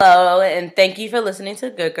Hello, and thank you for listening to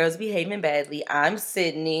Good Girls Behaving Badly. I'm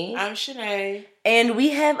Sydney. I'm Shanae. And we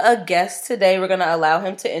have a guest today. We're going to allow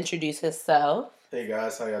him to introduce himself. Hey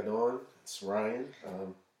guys, how y'all doing? It's Ryan,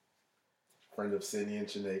 friend of Sydney and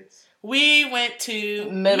Shanae's. We went to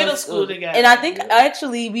middle school together. And I think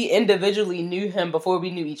actually we individually knew him before we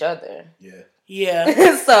knew each other.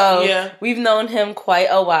 Yeah. So we've known him quite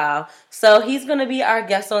a while. So he's going to be our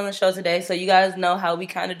guest on the show today. So you guys know how we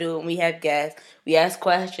kind of do it when we have guests. We ask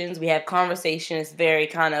questions. We have conversations. Very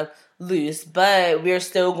kind of loose. But we're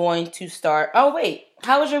still going to start. Oh, wait.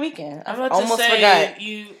 How was your weekend? I almost forgot.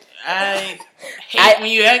 I hate when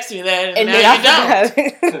you ask me that, and now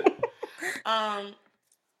you don't.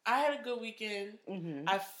 I had a good weekend. Mm-hmm.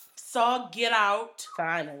 I saw Get Out.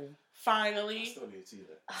 Finally. I still need to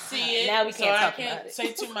see it. Now we can't talk about it. I can't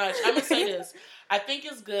say too much. I'm going to say this. I think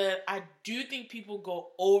it's good. I do think people go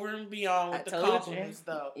over and beyond with the compliments,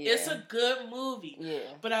 though. Yeah. It's a good movie. Yeah.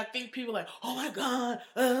 But I think people are like, oh my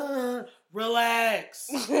God, relax.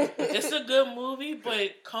 It's a good movie,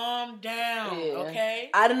 but calm down, okay?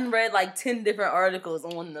 I done read like 10 different articles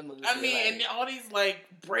on the movie. I mean, and all these like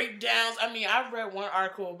breakdowns. I mean, I read one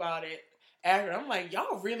article about it. After I'm like,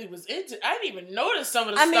 y'all really was into. I didn't even notice some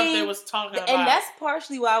of the stuff they was talking about, and that's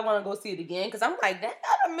partially why I want to go see it again because I'm like, that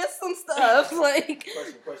gotta miss some stuff. Like,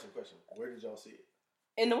 question. Where did y'all see it?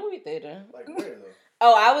 In the movie theater. Like where though?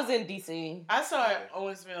 Oh, I was in DC. I saw it at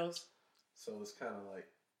Owens Mills. So it's kind of like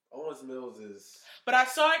Owens Mills is. But I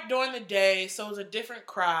saw it during the day, so it was a different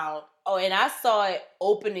crowd. Oh, and I saw it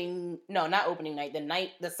not opening night,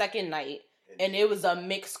 the second night. And it was a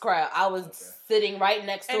mixed crowd. I was sitting right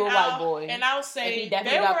next to a white boy. And I would say and he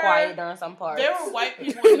definitely got quiet during some parts. There were white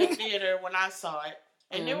people in the theater when I saw it.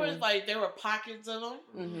 And there were pockets of them.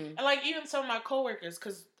 Mm-hmm. And like even some of my coworkers,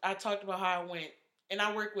 because I talked about how I went. And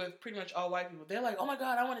I work with pretty much all white people. They're like, oh my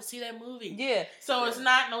God, I want to see that movie. Yeah. So it's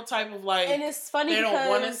not no type of like. And it's funny they don't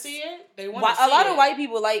want to see it. They want to see it. A lot of white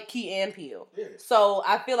people like Key and Peele. Yeah. So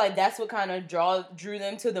I feel like that's what kind of drew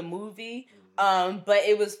them to the movie. But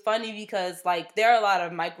it was funny because like there are a lot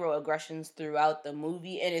of microaggressions throughout the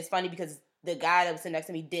movie, and it's funny because the guy that was sitting next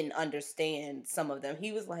to me didn't understand some of them.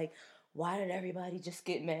 He was like, "Why did everybody just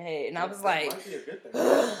get mad?" And I was like, might be a good thing.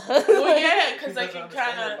 Well, yeah, because they can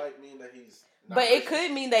kind of. Might mean that he's. But it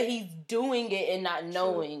could mean that he's doing it and not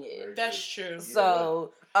knowing it. That's true.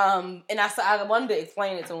 So, and I wanted to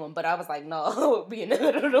explain it to him, but I was like, no, be in the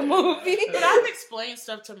middle of the movie. But I've explained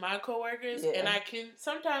stuff to my coworkers, and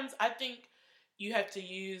sometimes I think you have to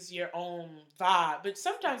use your own vibe. But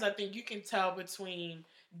sometimes I think you can tell between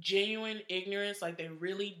genuine ignorance, like they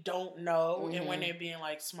really don't know, and when they're being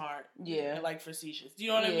like smart, and like facetious. Do you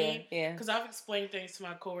know what I mean? Yeah. Because I've explained things to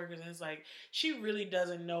my coworkers, and it's like she really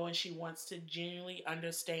doesn't know, and she wants to genuinely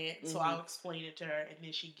understand. So I'll explain it to her, and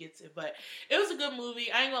then she gets it. But it was a good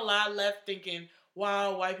movie. I ain't gonna lie. I left thinking,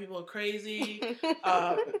 wow, white people are crazy.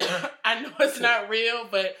 I know it's not real,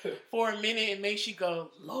 but for a minute, it makes you go,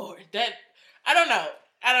 Lord, that. I don't know.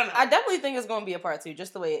 I definitely think it's going to be a part 2,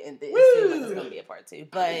 just the way it ended. It seems like it's going to be a part 2.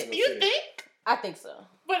 But you think? I think so.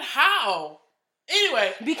 But how?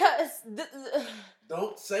 Anyway. Because...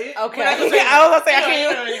 Don't say it. Okay. I was going to say,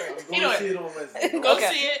 Anyway. Go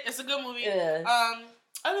see it. It's a good movie. Yeah.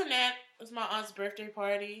 Other than that, it was my aunt's birthday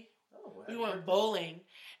party. We went bowling.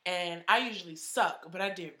 And I usually suck, but I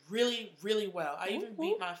did really, really well. I even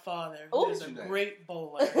beat my father, who is a great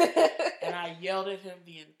bowler. And I yelled at him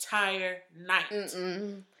the entire night.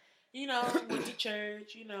 You know, went to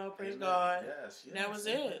church, praise God. Yes, that was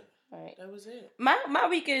it. Right. That was it. My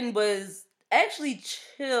weekend was actually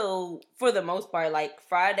chill for the most part. Like,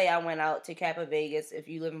 Friday I went out to Kappa Vegas. If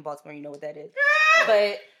you live in Baltimore, you know what that is.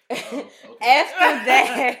 But... After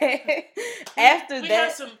that, we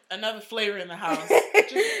have another flavor in the house.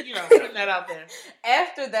 Just putting that out there.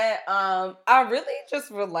 After that, I really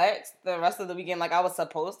just relaxed the rest of the weekend. Like I was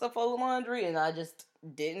supposed to fold laundry, and I just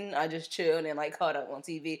didn't. I just chilled and like caught up on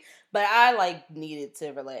TV. But I like needed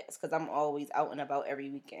to relax because I'm always out and about every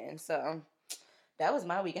weekend. So that was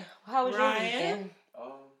my weekend. How was your weekend?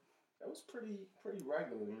 That was pretty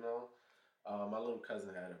regular. My little cousin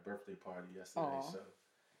had a birthday party yesterday, so.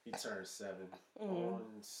 He turned 7 on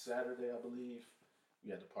Saturday, I believe. We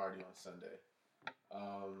had the party on Sunday.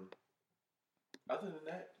 Other than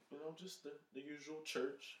that, just the usual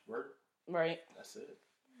church, work. Right. That's it.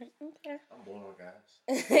 Okay. I'm boring,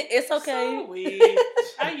 guys. It's okay. So weird.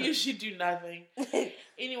 I usually do nothing.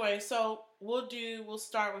 Anyway, so we'll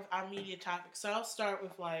start with our media topics. So I'll start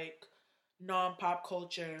with like non-pop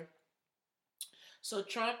culture. So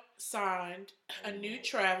Trump signed a new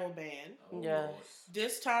travel ban. Yes.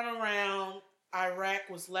 This time around, Iraq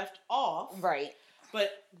was left off. Right.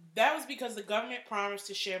 But that was because the government promised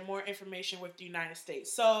to share more information with the United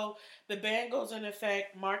States. So the ban goes into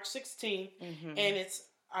effect March 16th, and it's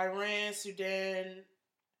Iran, Sudan,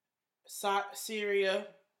 Syria.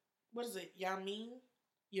 What is it? Yemen.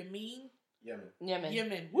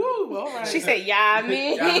 Woo! All right. She said, "Yeah, I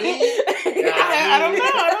mean." I don't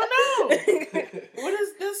know. What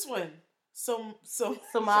is this one?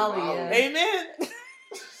 Somalia. Amen.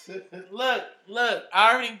 Look.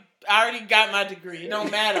 I already got my degree. It don't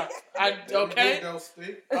matter. Okay.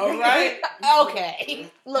 All right. Okay.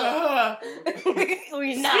 Look.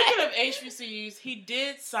 We're not. Speaking of HBCUs, he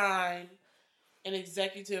did sign an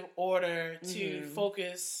executive order to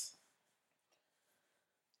focus.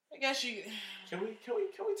 I guess you. Can we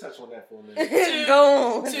touch on that for a minute?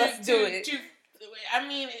 Go on. Let's do it. I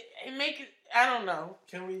mean, it make it. I don't know.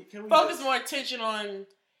 Can we focus more attention on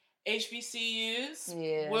HBCUs?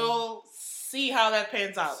 Yeah. We'll see how that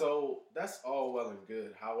pans out. So that's all well and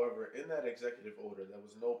good. However, in that executive order, there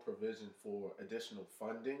was no provision for additional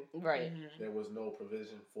funding. Right. There was no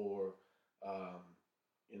provision for,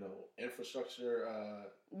 infrastructure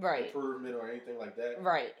improvement or anything like that.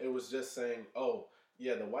 Right. It was just saying,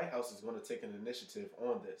 yeah, the White House is going to take an initiative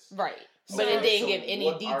on this. Right. But it didn't give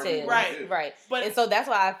any details. Right. And so that's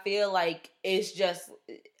why I feel like it's just...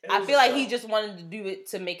 I feel like he just wanted to do it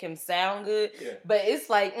to make him sound good. Yeah. But it's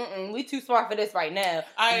like, we too smart for this right now.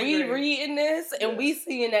 We reading this and we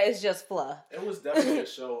seeing that it's just fluff. It was definitely a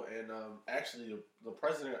show. And actually, the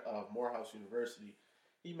president of Morehouse University,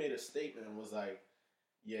 he made a statement and was like,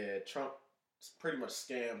 yeah, Trump pretty much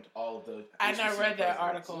scammed all of the... I read that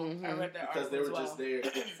article. I read that because article they were just there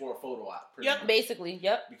for a photo op. Yep, basically,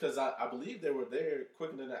 yep. Because I believe they were there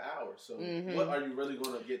quicker than an hour. So what are you really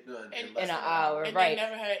going to get done in an hour? And right. they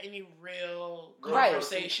never had any real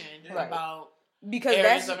conversation about because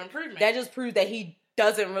areas of improvement. That just proves that he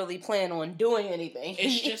doesn't really plan on doing anything.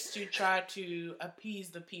 It's just to try to appease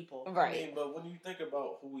the people. Right. I mean, but when you think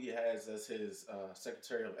about who he has as his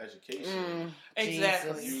Secretary of Education,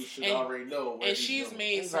 exactly, you should already know where and she's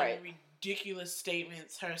made some ridiculous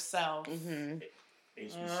statements herself.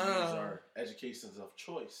 HBCUs are educations of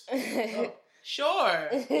choice. Sure.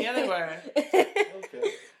 Yeah, they were.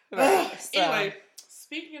 Okay. Anyway,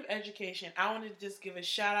 speaking of education, I want to just give a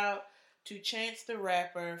shout out to Chance the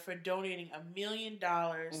Rapper for donating $1 million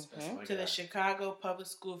to the Chicago Public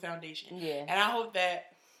School Foundation. Yeah. And I hope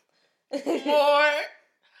that more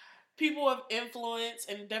people of influence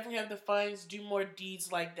and definitely have the funds do more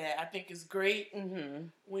deeds like that. I think it's great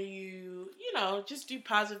when you just do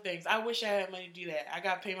positive things. I wish I had money to do that. I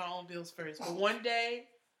got to pay my own bills first. But one day,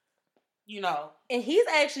 And he's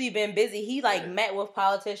actually been busy. He met with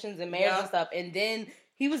politicians and mayors and stuff. And then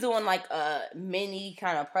he was doing a mini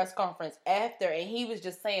kind of press conference after, and he was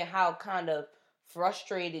just saying how kind of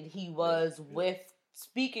frustrated he was with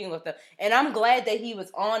speaking with them. And I'm glad that he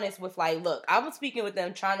was honest with look, I was speaking with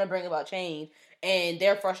them trying to bring about change, and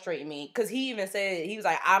they're frustrating me. Because he even said, he was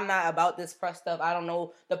like, I'm not about this press stuff. I don't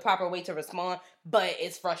know the proper way to respond, but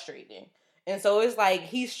it's frustrating. And so it's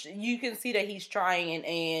like you can see that he's trying,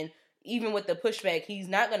 and even with the pushback, he's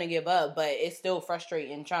not going to give up, but it's still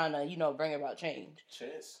frustrating trying to, bring about change.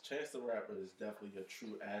 Chance the Rapper is definitely a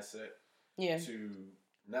true asset to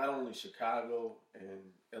not only Chicago and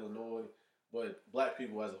Illinois, but black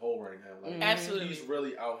people as a whole right now. Absolutely. He's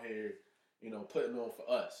really out here, putting on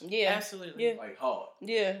for us. Yeah. Absolutely. Yeah. Hard.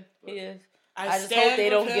 Yeah, he is. I just hope they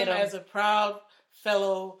don't get him as a proud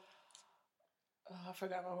fellow... I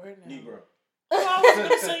forgot my word now. Negro. Oh, I was going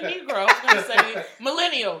to say Negro. I was going to say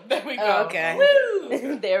millennial. There we go. Okay.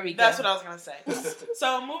 Woo! There we go. That's what I was going to say.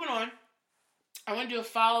 So, moving on. I want to do a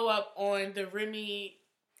follow-up on the Nicki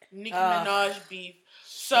Minaj beef.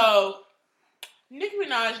 So, Nicki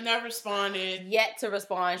Minaj never responded. Yet to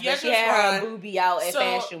respond. She had her boobie out at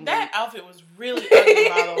Fashion Week. That outfit was really ugly,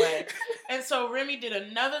 by the way. And so Remy did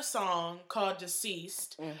another song called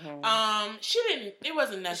Deceased. It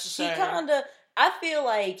wasn't necessary. She kind of... I feel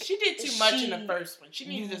like she did too much in the first one. She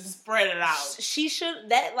needed to spread it out. She should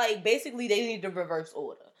basically they need to reverse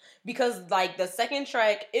order. Because the second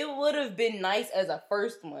track, it would have been nice as a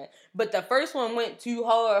first one, but the first one went too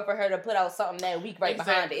hard for her to put out something that week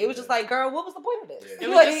behind it. It was just girl, what was the point of this? Yeah. It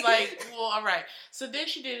was just well, all right. So then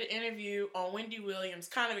she did an interview on Wendy Williams,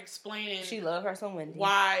 kind of explaining she loved her some Wendy,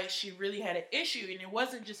 why she really had an issue, and it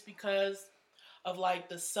wasn't just because of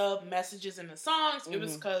the sub messages in the songs. It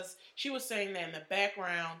was because she was saying that in the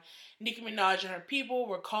background, Nicki Minaj and her people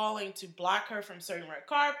were calling to block her from certain red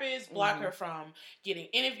carpets, block her from getting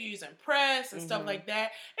interviews and press and stuff like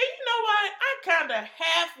that. And you know what? I kind of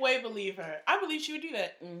halfway believe her. I believe she would do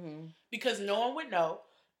that because no one would know,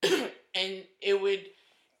 and it would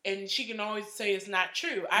and she can always say it's not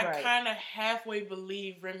true. I kind of halfway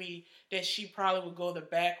believe Remy that she probably would go the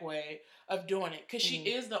back way of doing it, because she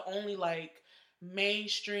is the only like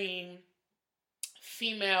mainstream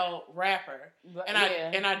female rapper, and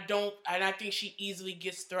I think she easily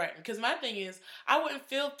gets threatened. Because my thing is, I wouldn't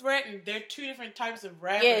feel threatened. They're two different types of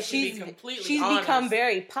rappers. Yeah, she's become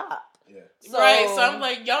very pop. Yeah. Right, so I'm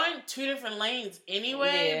like, y'all in two different lanes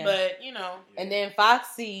anyway, but you know. And then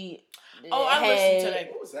Foxy. I listened to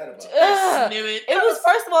that. What was that about? It was,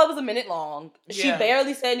 first of all, it was a minute long. She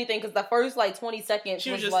barely said anything because the first like 20 seconds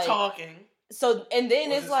she was just like, talking. So, and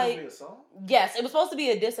then it's like, yes, it was supposed to be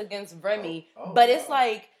a diss against Remy, but it's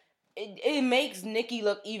like, it makes Nicki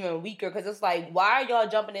look even weaker because it's like, why are y'all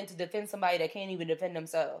jumping in to defend somebody that can't even defend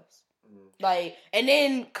themselves? Like, and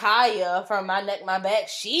then Kaya from My Neck, My Back,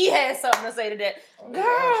 she had something to say to that.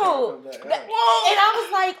 Girl! And I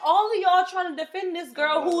was like, all of y'all trying to defend this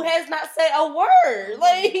girl who has not said a word.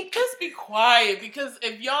 Like, just be quiet, because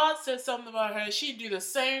if y'all said something about her, she'd do the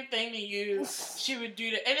same thing to you. She would do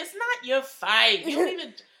that. And it's not your fight. You don't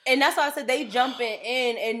even... And that's why I said they jumping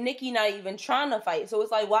in, and Nicki not even trying to fight. So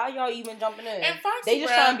it's like, why y'all even jumping in? And Foxy they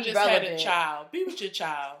just trying to be relevant. Had a child. Be with your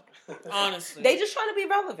child. Honestly, they just trying to be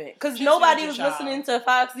relevant because nobody was listening to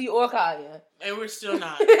Foxy or Kaya, and we're still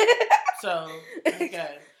not. So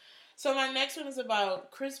okay. So my next one is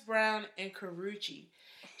about Chris Brown and Karrueche.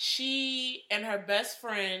 She and her best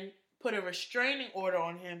friend put a restraining order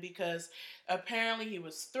on him because apparently he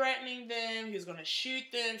was threatening them. He was going to shoot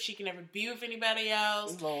them. She can never be with anybody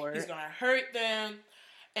else. Lord. He's going to hurt them.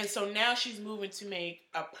 And so now she's moving to make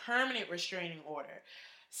a permanent restraining order,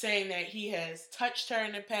 saying that he has touched her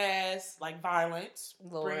in the past, like violence,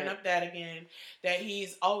 bringing up that again, that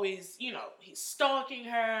he's always, he's stalking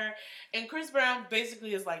her. And Chris Brown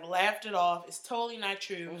basically is like laughed it off. It's totally not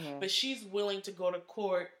true. But she's willing to go to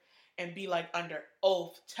court and be like under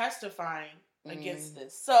oath testifying against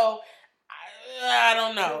this. So I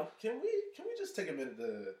don't know. Can we just take a minute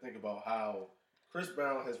to think about how Chris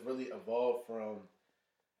Brown has really evolved from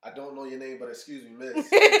I don't know your name, but excuse me, miss.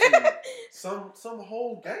 some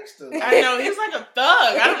whole gangster. I know, he's like a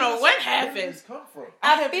thug. I don't know what happened. Where did this come from?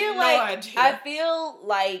 I feel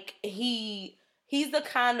like he's the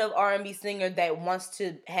kind of R&B singer that wants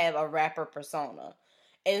to have a rapper persona.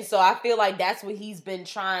 And so I feel like that's what he's been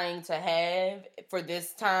trying to have for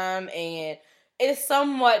this time, and it's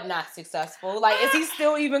somewhat not successful. Like, is he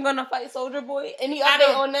still even gonna fight Soulja Boy? Any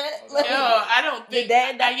update on that? Like, no, I don't think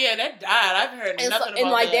that died. I've heard nothing about that.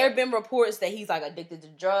 And like, there have been reports that he's like addicted to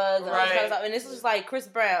drugs and all that stuff. And this is like Chris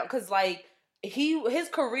Brown, because like his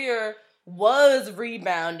career was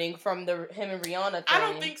rebounding from him and Rihanna thing. I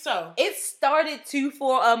don't think so. It started to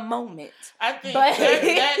for a moment. I think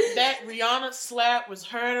that Rihanna slap was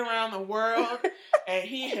heard around the world, and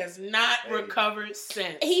he has not recovered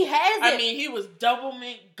since. He hasn't. I mean, he was double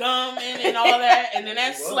mint gumming and all that, and then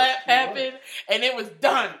that slap happened, and it was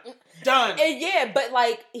done. Done. And but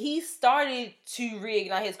like, he started to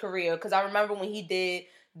reignite his career, because I remember when he did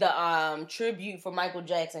the tribute for Michael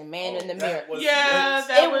Jackson, Man in the Mirror.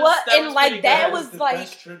 That was the like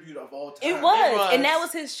best tribute of all time. It was, and that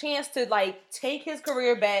was his chance to like take his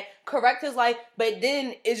career back, correct his life. But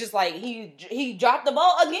then it's just like he dropped the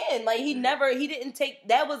ball again. Like he didn't take.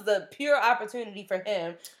 That was the pure opportunity for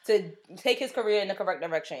him to take his career in the correct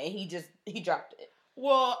direction, and he dropped it.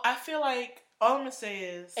 Well, I feel like all I'm gonna say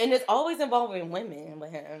is, and it's always involving women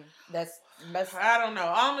with him. That's I don't know.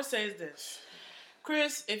 All I'm gonna say is this.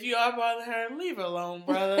 Chris, if you are bothering her, leave her alone,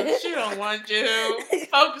 brother. She don't want you.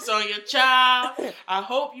 Focus on your child. I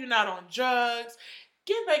hope you're not on drugs.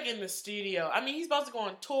 Get back in the studio. I mean, he's about to go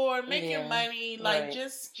on tour, make your money. Like,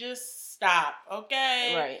 just stop,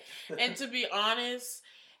 okay? Right. And to be honest,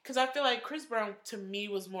 because I feel like Chris Brown, to me,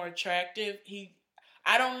 was more attractive.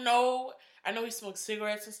 I don't know. I know he smoked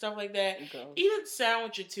cigarettes and stuff like that. Okay. Eat a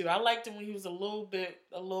sandwich or two. I liked him when he was a little bit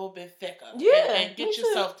thicker. Yeah. And get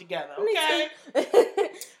yourself together, okay?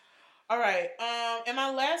 All right. And my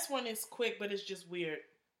last one is quick, but it's just weird.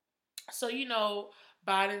 So,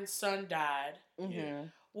 Biden's son died. Mm-hmm.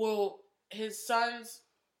 Well, his son's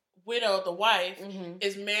widow, the wife,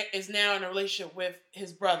 is now in a relationship with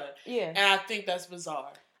his brother. Yeah. And I think that's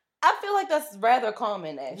bizarre. I feel like that's rather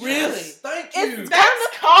common, actually. Really? Thank you.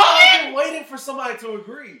 That's common? I've been waiting for somebody to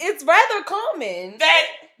agree. It's rather common. That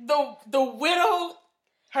the widow,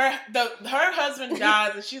 her husband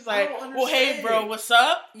dies, and she's like, well, hey, bro, what's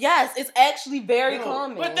up? Yes, it's actually very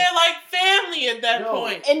common. But they're like family at that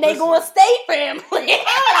point. And they gonna stay family.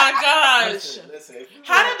 Oh, my gosh. Listen.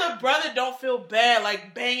 How did the brother don't feel bad,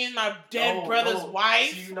 like banging my dead brother's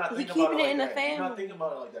wife? So you're not keeping it in the family. You're not thinking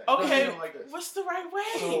about it like that. Okay, what's the right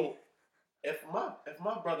way? So, if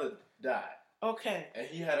my brother died, okay, and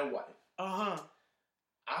he had a wife,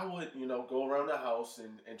 I would, go around the house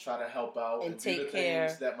and try to help out and take do the care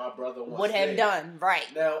things that my brother would have done. Right.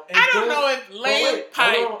 Now, I don't know if laying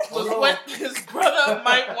pipe was what his brother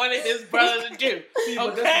might wanted his brother to do. See,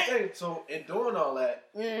 but that's the thing. So, in doing all that,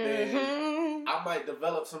 then I might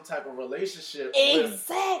develop some type of relationship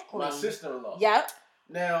with my sister-in-law. Yep.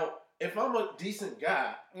 Now, if I'm a decent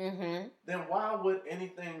guy, then why would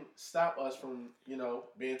anything stop us from,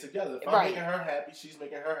 being together? If I'm making her happy, she's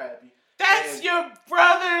making her happy. That's your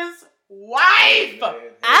brother's wife.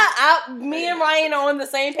 Me and Ryan are on the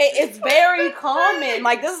same page. It's very common.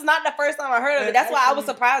 Like, this is not the first time I heard of it. That's why I was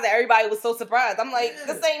surprised that everybody was so surprised. I'm like,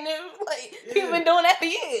 this ain't new. Like, people been doing that for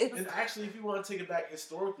years. And actually, if you want to take it back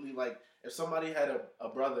historically, like, if somebody had a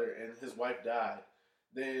brother and his wife died,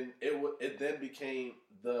 then it then became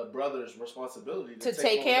the brother's responsibility to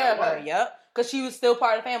take care of her. Wife. Yep, because she was still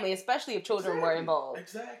part of the family, especially if children were involved.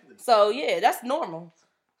 Exactly. So yeah, that's normal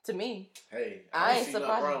to me. Hey, I ain't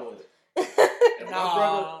surprised. Wrong with it.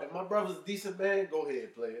 If my brother's a decent man, go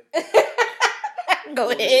ahead, play it.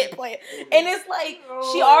 Go ahead, play it. And it's like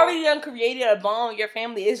she already done created a bond with your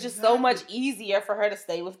family. It's just so much easier for her to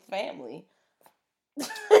stay with the family.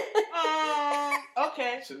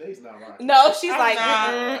 Okay. Sinead's not right. No, she's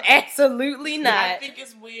absolutely not. I think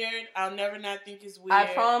it's weird. I'll never not think it's weird. I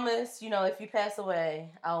promise, if you pass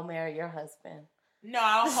away, I'll marry your husband. No,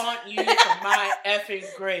 I'll haunt you to my effing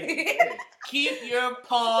grave. Keep your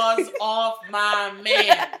paws off my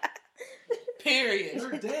man. Period.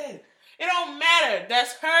 You're dead. It don't matter.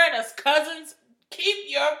 That's her. That's cousins. Keep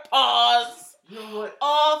your paws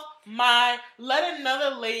off my... Let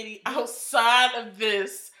another lady outside of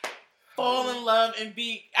this fall in love and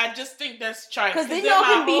be... I just think that's trite. Because then y'all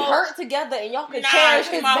can be hurt together and y'all can cherish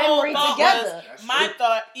his memory together. My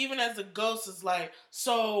thought, even as a ghost, is like,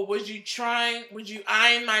 so would you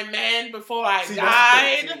eyeing my man before I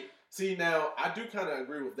died? See, now, I do kind of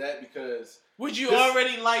agree with that because... Would you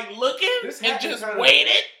already looking and just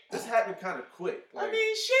waited? This happened kind of quick. Like, I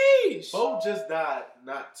mean, sheesh. Bo just died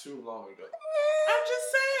not too long ago. I'm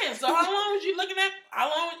just saying. So how long was you looking at?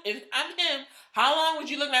 If I'm him, how long would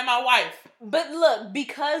you looking at my wife? But look,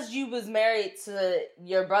 because you was married to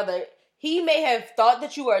your brother, he may have thought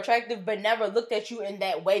that you were attractive, but never looked at you in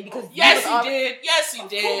that way because yes, he did. Yes, he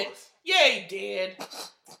did. Yeah, he did.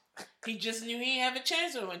 He just knew he didn't have a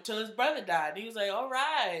chance with him until his brother died. He was like, all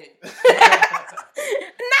right.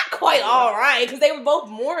 Not quite all right, because they were both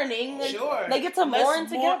mourning. Sure. They get to mourn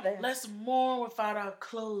together. Let's mourn without our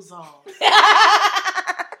clothes on.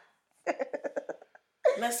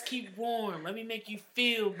 Let's keep warm. Let me make you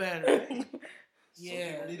feel better. Yeah.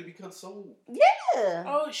 Some people need to be consoled. Yeah.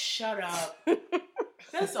 Oh, shut up.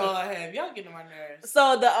 That's all I have. Y'all getting on my nerves.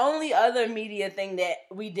 So the only other media thing that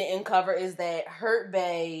we didn't cover is that Hurt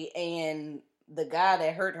Bae and the guy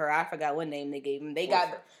that hurt her, I forgot what name they gave him. They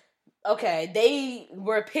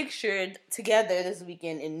were pictured together this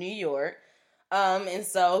weekend in New York. And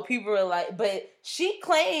so people were like, but she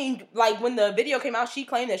claimed, like when the video came out, she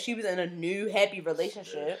claimed that she was in a new happy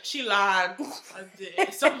relationship. She lied.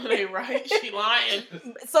 Something ain't right. She lying.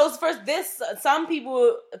 So for this, some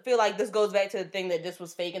people feel like this goes back to the thing that this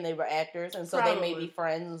was fake and they were actors, and so they may be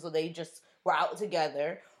friends, and so they just were out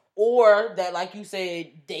together. Or that, like you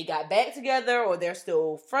said, they got back together, or they're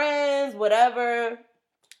still friends, whatever.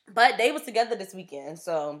 But they was together this weekend,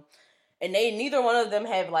 so... And neither one of them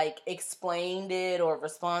have, like, explained it or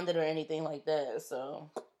responded or anything like that.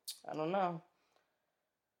 So, I don't know.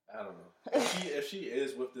 If she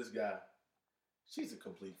is with this guy, she's a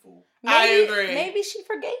complete fool. I agree. Maybe she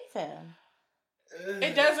forgave him.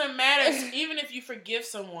 It doesn't matter. Even if you forgive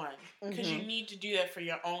someone, because you need to do that for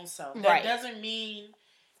your own self. That doesn't mean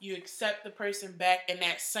you accept the person back in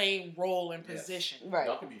that same role and position. Right.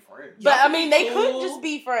 Y'all can be friends. But, I mean, they could just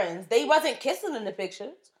be friends. They wasn't kissing in the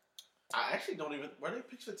pictures. I actually don't even... Were they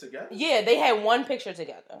pictured together? Yeah, they had one picture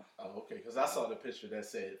together. Oh, okay. Because I saw the picture that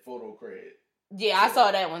said photo credit. Yeah, I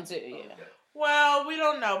saw that one too, yeah. Okay. Well, we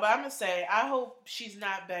don't know, but I'm going to say, I hope she's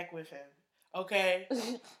not back with him. Okay?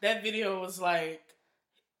 That video was, like,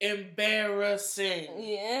 embarrassing.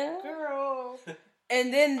 Yeah. Girl.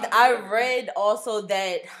 And then I read also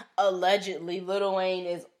that allegedly Lil Wayne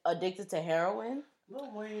is addicted to heroin.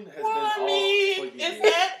 Lil Wayne has been off for years. Is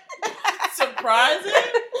that surprising?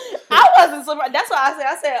 I wasn't surprised. That's why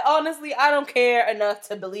I said, honestly, I don't care enough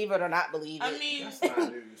to believe it or not believe it. I mean, that's not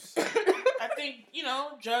news. I think,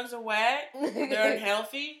 drugs are whack. They're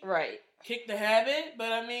unhealthy. Right. Kick the habit.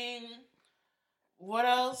 But, I mean, what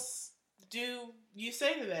else do you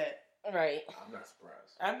say to that? Right. I'm not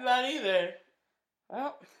surprised. I'm not either.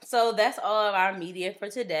 Well, so that's all of our media for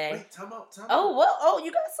today. Wait, time out. Oh, well, oh,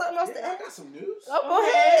 you got something else to I add? got some news. Oh, go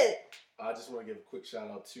ahead. I just want to give a quick shout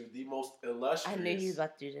out to the most illustrious I knew he was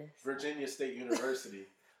about to do this. Virginia State University,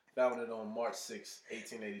 founded on March 6,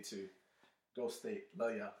 1882. Go State.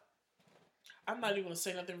 Love y'all. I'm not even going to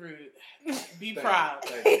say nothing rude. Be Thank proud.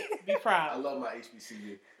 you. Thank you. Be proud. I love my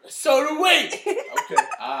HBCU. So do we. Okay.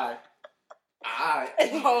 All right.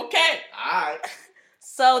 Okay.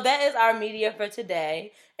 So that is our media for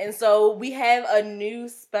today. And so we have a new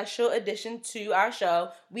special addition to our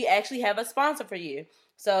show. We actually have a sponsor for you.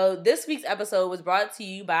 So this week's episode was brought to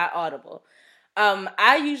you by Audible.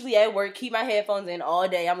 I usually at work keep my headphones in all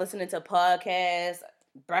day. I'm listening to podcasts,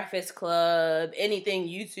 Breakfast Club, anything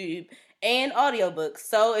YouTube, and audiobooks.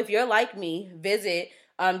 So if you're like me, visit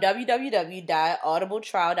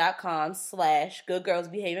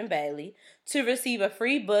www.audibletrial.com/goodgirlsbehavingbadly to receive a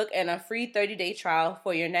free book and a free 30-day trial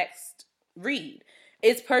for your next read.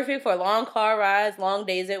 It's perfect for long car rides, long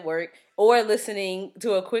days at work, or listening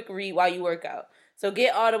to a quick read while you work out. So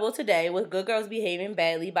get Audible today with Good Girls Behaving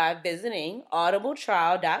Badly by visiting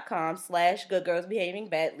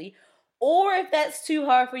audibletrial.com/goodgirlsbehavingbadly. Or if that's too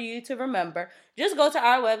hard for you to remember, just go to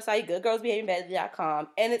our website, goodgirlsbehavingbadly.com,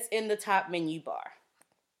 and it's in the top menu bar.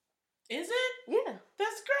 Is it? Yeah.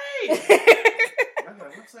 That's great.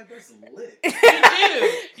 Man, looks like that's lit. You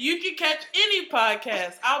do. You can catch any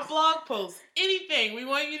podcast, our blog posts, anything we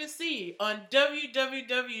want you to see on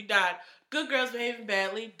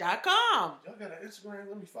www.goodgirlsbehavingbadly.com. Y'all got an Instagram?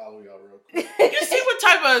 Let me follow y'all real quick. You see what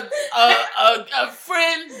type of a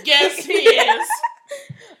friend guest he is.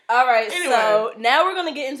 All right, Anyway. so now we're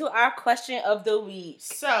going to get into our question of the week.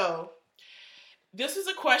 So, this is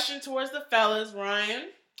a question towards the fellas,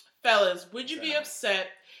 Ryan. Fellas, would you be upset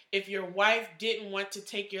if your wife didn't want to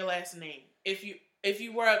take your last name? If you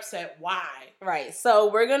were upset, why? Right,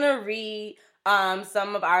 so we're going to read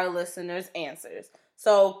some of our listeners' answers.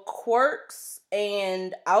 So, Quirks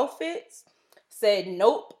and Outfits said,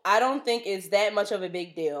 nope, I don't think it's that much of a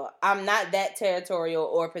big deal. I'm not that territorial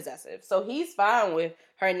or possessive. So he's fine with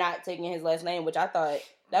her not taking his last name, which I thought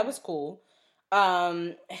that was cool.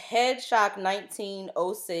 Headshock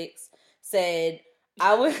 1906 said,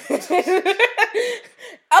 I would... Okay,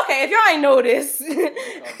 if y'all ain't noticed,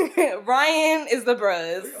 Ryan is the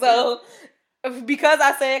bruz. So because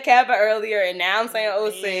I said Kappa earlier and now I'm saying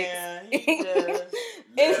 06. Yeah, he does.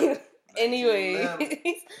 Anyway,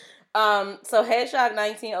 so Headshock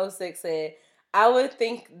 1906 said, I would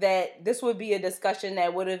think that this would be a discussion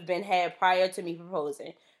that would have been had prior to me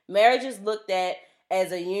proposing. Marriage is looked at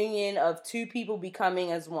as a union of two people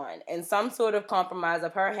becoming as one, and some sort of compromise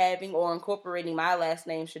of her having or incorporating my last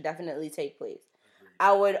name should definitely take place.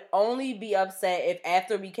 I would only be upset if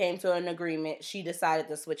after we came to an agreement, she decided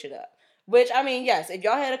to switch it up. Which, I mean, yes, if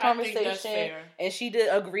y'all had a conversation and she did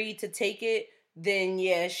agree to take it, then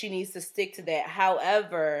yeah, she needs to stick to that.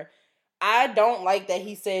 However, I don't like that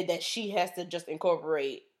he said that she has to just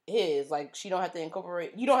incorporate his. Like, you don't have to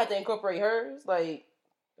incorporate hers. Like,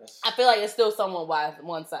 I feel like it's still somewhat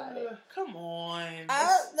one-sided. Come on.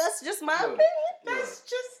 That's just my opinion.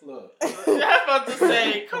 Look. I'm about to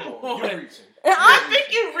say, come on. You're reaching. I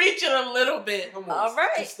think you're reaching a little bit. Come on. All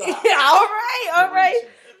right. Stop. All right.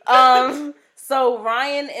 So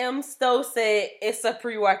Ryan M. Stowe said it's a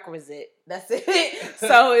prerequisite. That's it.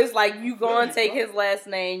 So it's like you go and take his last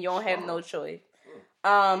name. You don't have no choice.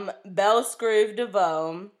 Bellscrive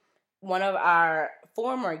DeVoe, one of our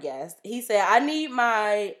former guests, he said, I need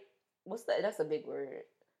my, what's that? That's a big word.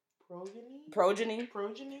 Progeny?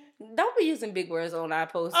 Don't be using big words on our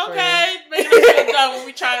post. Okay, make us feel dumb when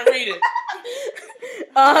we try to read it.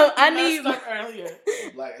 I need earlier.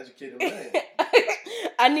 Black educated man.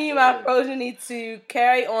 I need my progeny to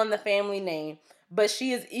carry on the family name, but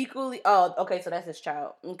she is equally. Oh, okay, so that's his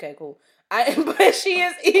child. Okay, cool. But she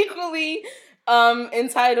is equally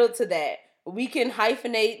entitled to that. We can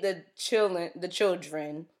hyphenate the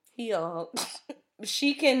children.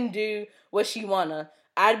 She can do what she wanna.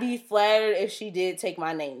 I'd be flattered if she did take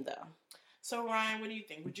my name, though. So, Ryan, what do you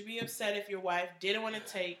think? Would you be upset if your wife didn't want to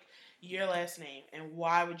take your last name, and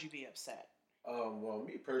why would you be upset? Well,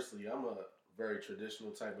 me personally, I'm a very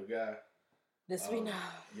traditional type of guy. This we know.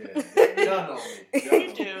 Yeah, y'all know me.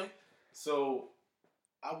 You do. So,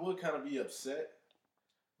 I would kind of be upset,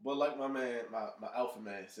 but like my alpha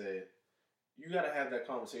man said, you gotta have that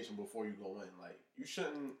conversation before you go in. Like, you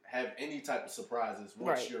shouldn't have any type of surprises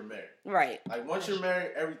once you're married. Right. Like, once you're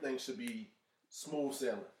married, everything should be smooth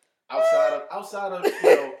sailing. Outside of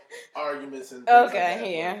arguments and things like that.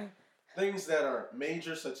 Yeah. Things that are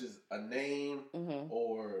major, such as a name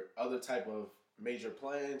or other type of major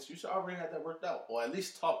plans, you should already have that worked out, or at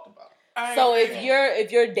least talked about. So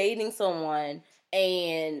if you're dating someone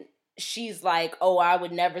and she's like, "Oh, I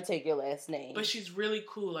would never take your last name," but she's really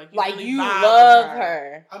cool, like you really love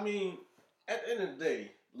her. I mean, at the end of the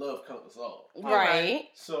day, love conquers all. Right.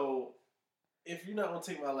 So if you're not gonna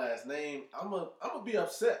take my last name, I'm gonna be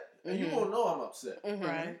upset, and you won't know I'm upset. Mm-hmm.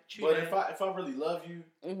 Right. But if I really love you,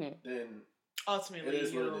 then ultimately, it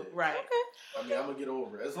is what it is. Right. Okay. I mean, I'm gonna get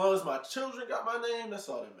over it. As long as my children got my name, that's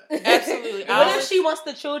all that matters. Absolutely. What if she wants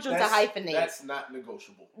the children to hyphenate? That's not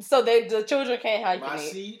negotiable. So the children can't hyphenate. My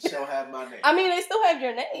seed shall have my name. I mean, they still have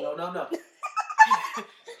your name. No.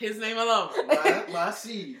 His name alone. My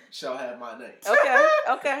seed shall have my name.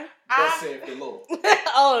 Okay. Thus saith the Lord.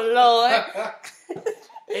 Oh, Lord.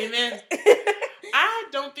 Amen. I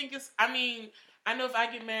don't think it's, I mean, I know if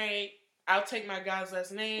I get married, I'll take my guy's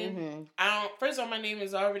last name. First of all, my name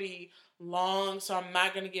is already long, so I'm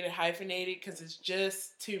not going to get it hyphenated because it's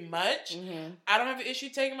just too much. I don't have an issue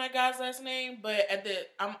taking my guy's last name, but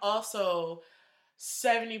I'm also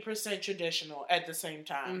 70% traditional at the same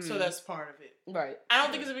time. So that's part of it. Right. I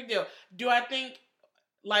don't think it's a big deal. Do I think,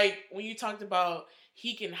 like, when you talked about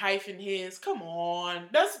he can hyphen his, come on.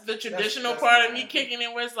 That's the traditional part of me kicking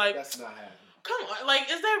in where it's like, that's not happening. Come on, like,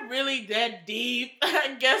 is that really that deep?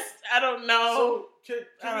 I guess, I don't know.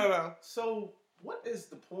 I don't know. So, what is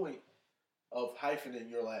the point of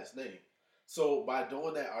hyphenating your last name? So, by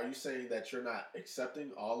doing that, are you saying that you're not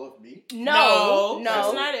accepting all of me? No,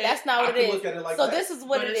 that's not it. That's not what it is. Look at it like so that. This is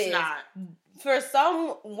what it is. Not. For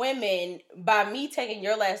some women, by me taking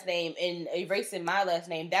your last name and erasing my last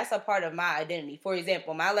name, that's a part of my identity. For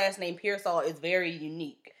example, my last name, Pearsall, is very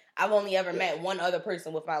unique. I've only ever met one other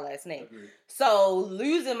person with my last name. Agreed. So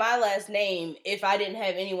losing my last name, if I didn't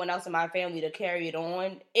have anyone else in my family to carry it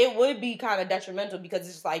on, it would be kind of detrimental because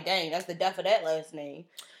it's like, dang, that's the death of that last name.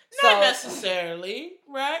 Not necessarily,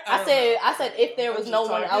 right? I said if there was no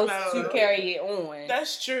one else to carry it on.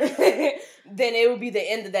 That's true. Then it would be the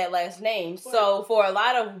end of that last name. So for a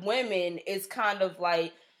lot of women, it's kind of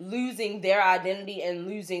like losing their identity and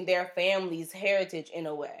losing their family's heritage in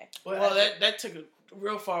a way. Well, that took it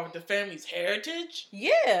real far with the family's heritage.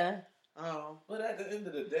 Yeah. Oh. But at the end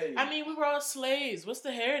of the day, I mean, we were all slaves. What's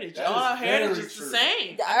the heritage? All our heritage is the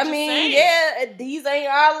same. These ain't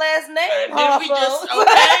our last name.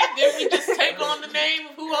 Did we just take on the name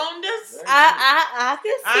of who owned us? I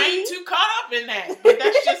can see. I ain't too caught up in that, but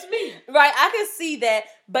that's just me. Right, I can see that.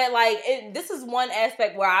 But, like, this is one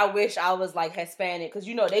aspect where I wish I was, like, Hispanic. Because,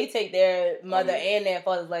 you know, they take their mother and their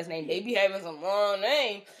father's last name. They be having some long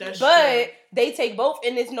names. That's true. They They take both,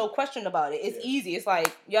 and there's no question about it. It's easy. It's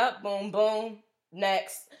like, yep, boom, boom,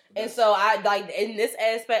 next. And so, in this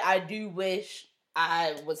aspect, I do wish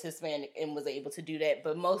I was Hispanic and was able to do that.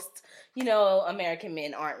 But most, American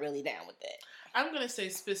men aren't really down with that. I'm going to say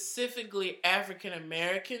specifically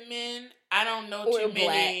African-American men. I don't know too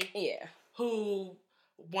many who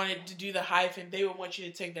wanted to do the hyphen. They would want you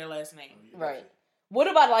to take their last name. Right. What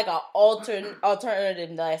about like an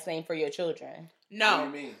alternative last name for your children? No.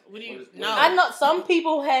 What do you mean? No. I know some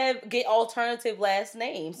people get alternative last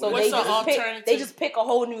names. So they just pick a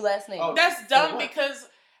whole new last name. Oh, that's dumb because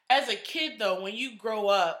as a kid though, when you grow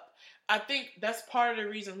up, I think that's part of the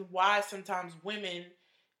reason why sometimes women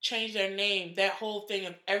change their name. That whole thing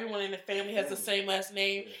of everyone in the family has the same last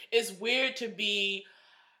name. It's weird to be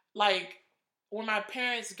like, when my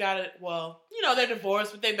parents got it, they're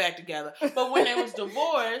divorced, but they back together. But when they was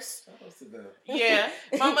divorced,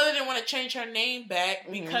 my mother didn't want to change her name back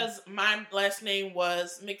because my last name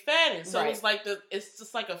was McFadden. So it's like it's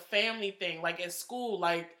just like a family thing. Like at school,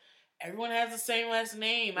 like everyone has the same last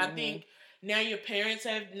name. I think now your parents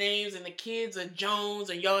have names and the kids are Jones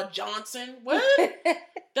and y'all Johnson. What?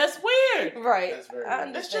 That's weird. Right.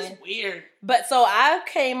 That's just weird. But so I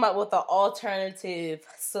came up with an alternative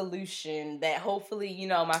solution that hopefully,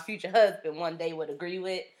 my future husband one day would agree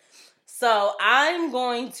with. So I'm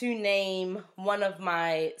going to name one of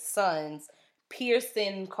my sons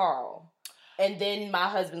Pearson Carl. And then my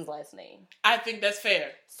husband's last name. I think that's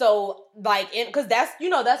fair. So, because that's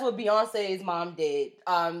what Beyonce's mom did.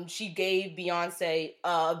 She gave Beyonce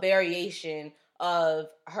a variation of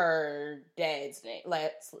her dad's name.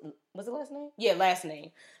 Was it last name? Yeah, last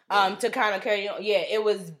name. To kind of carry on. Yeah, it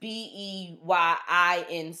was Beyinc.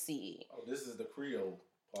 Oh, this is the Creole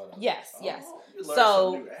part of it. Yes.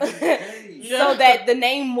 So that the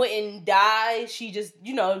name wouldn't die, she just,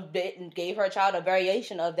 gave her child a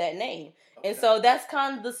variation of that name. Okay. And so that's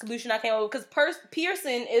kind of the solution I came up with, because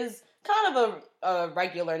Pearson is kind of a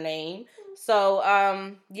regular name. So,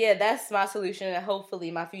 that's my solution, and hopefully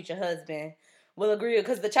my future husband will agree with,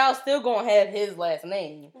 because the child's still gonna have his last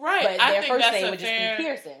name, right? But I their think first that's name a would just fair, be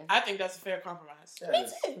Pearson. I think that's a fair compromise. Me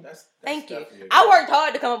too. That's Thank you. definitely a I good worked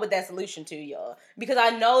hard to come up with that solution too, y'all, because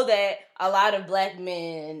I know that a lot of black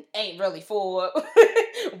men ain't really for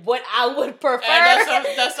what I would prefer. And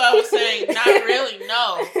that's what I was saying. Not really,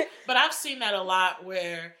 no. But I've seen that a lot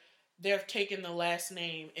where they've taken the last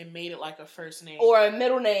name and made it like a first name or a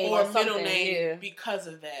middle name or or a middle something, name yeah. because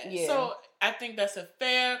of that. Yeah. So I think that's a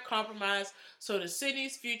fair compromise. So to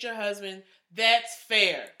Sydney's future husband, that's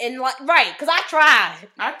fair. And right, because I tried.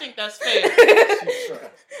 I think that's fair.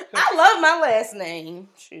 I love my last name.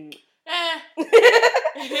 Shoot.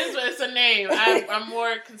 It's a name. I'm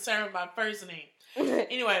more concerned with my first name.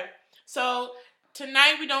 Anyway, so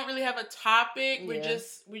tonight we don't really have a topic. We're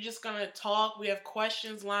just gonna talk. We have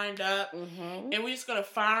questions lined up, and we're just gonna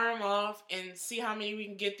fire them off and see how many we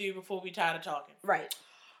can get through before we tired of talking. Right.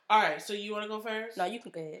 All right. So you want to go first? No, you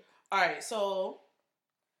can go ahead. All right. So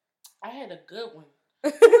I had a good one.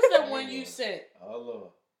 What was that one you sent?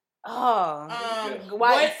 Oh,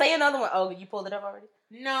 why? Say another one. Oh, you pulled it up already?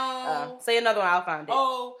 No. Say another one. I'll find it.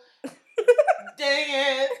 Oh,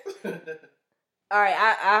 dang it! All right,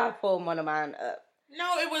 I'll pull one of mine up.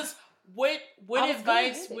 No, it was what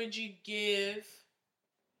advice would you give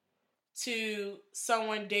to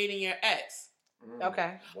someone dating your ex?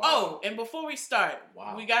 Okay. Wow. Oh, and before we start,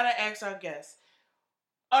 we gotta ask our guests: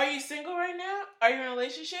 are you single right now? Are you in a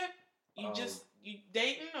relationship? You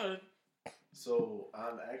dating or? So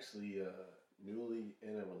I'm actually newly in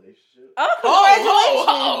a relationship.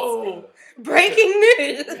 Oh, congratulations! Breaking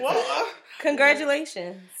news. Whoa.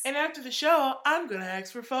 Congratulations. And after the show, I'm gonna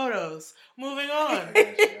ask for photos. Moving on. I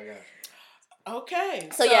got you. Okay.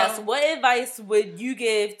 So yes, what advice would you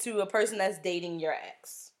give to a person that's dating your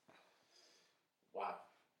ex? Wow.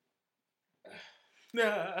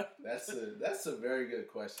 That's a very good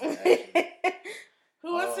question, actually.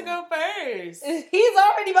 Who wants to go first? He's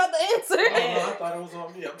already about to answer. I thought it was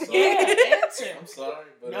on me. I'm sorry. Yeah, answer. I'm sorry,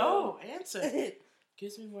 but no, answer.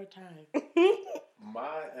 Gives me more time.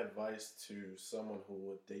 My advice to someone who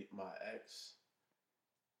would date my ex,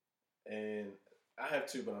 and I have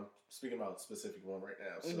two, but I'm speaking about a specific one right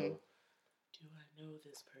now. So, do I know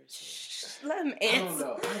this person? Let him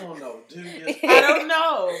answer. I don't know. Do you? I don't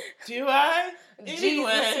know. Do I? Anyway.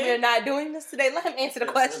 Jesus, we're not doing this today. Let him answer the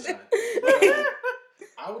question.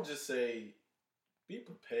 I would just say, be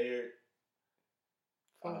prepared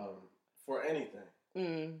for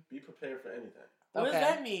anything. Be prepared for anything. What does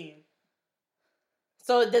that mean?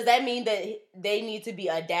 So does that mean that they need to be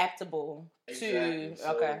adaptable Exactly. to?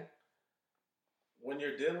 Okay. When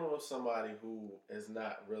you're dealing with somebody who is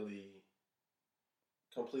not really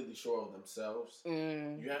completely sure of themselves,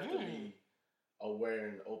 you have to be aware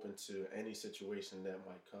and open to any situation that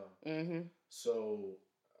might come. So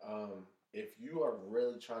if you are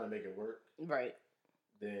really trying to make it work, right,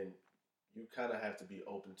 then you kind of have to be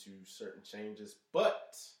open to certain changes,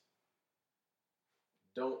 but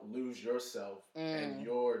don't lose yourself and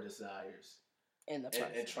your desires in the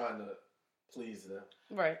process and trying to please them.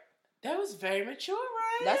 Right. That was very mature,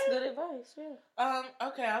 Ryan. That's good advice. Yeah.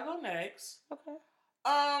 Okay, I'll go next. Okay.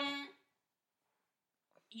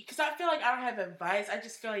 Because I feel like I don't have advice. I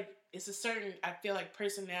just feel like it's a certain, I feel like,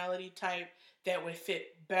 personality type that would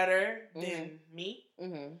fit better than me.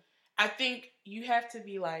 I think you have to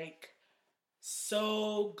be like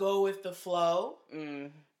so go with the flow.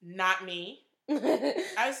 Not me.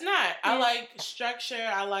 It's not. I like structure.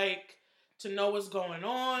 I like to know what's going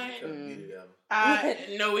on.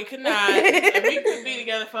 No, we could not. We could be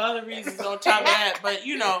together for other reasons on top of that. But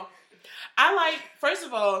I like. First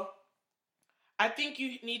of all, I think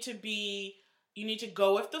you need to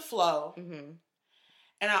go with the flow.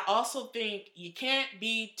 And I also think you can't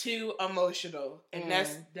be too emotional. And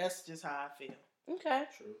that's just how I feel. Okay.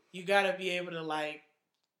 True. You gotta be able to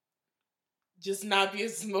just not be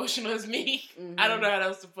as emotional as me. I don't know how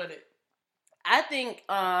else to put it. I think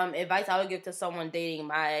advice I would give to someone dating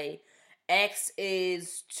my ex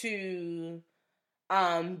is to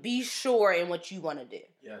be sure in what you want to do.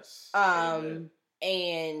 Yes.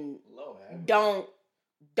 And don't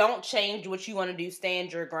change what you want to do.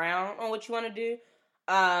 Stand your ground on what you want to do.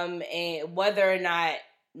 And whether or not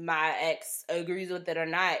my ex agrees with it or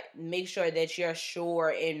not, make sure that you're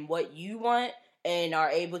sure in what you want and are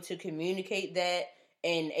able to communicate that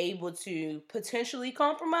and able to potentially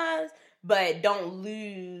compromise, but don't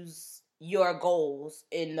lose your goals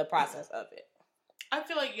in the process of it. I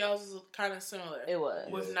feel like y'all's was kind of similar. It was.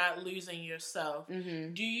 With not losing yourself.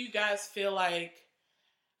 Do you guys feel like,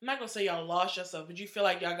 I'm not going to say y'all lost yourself, but you feel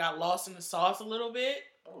like y'all got lost in the sauce a little bit?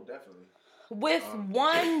 Oh, definitely. With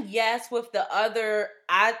one, yes. With the other,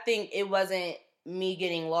 I think it wasn't me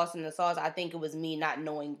getting lost in the sauce. I think it was me not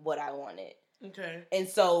knowing what I wanted. Okay. And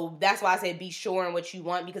so that's why I said be sure in what you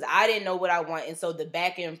want, because I didn't know what I want. And so the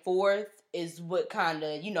back and forth is what kind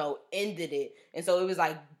of, ended it. And so it was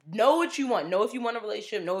like, know what you want. Know if you want a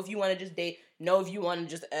relationship. Know if you want to just date. Know if you want to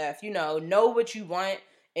just F. Know what you want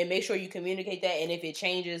and make sure you communicate that. And if it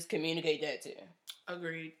changes, communicate that too.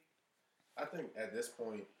 Agreed. I think at this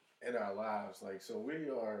point in our lives, so we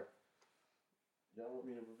are. Y'all want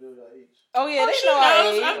me to reveal your age? Oh yeah, they she know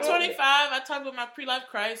our age. I'm 25. I talk about my pre-life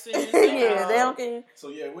crisis. Yeah, they don't care. So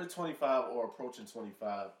yeah, we're 25 or approaching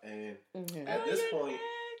 25, and at this point,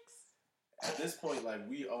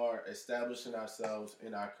 we are establishing ourselves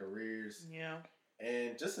in our careers,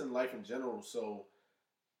 and just in life in general. So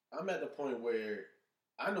I'm at the point where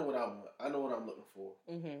I know what I want. I know what I'm looking for.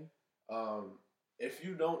 If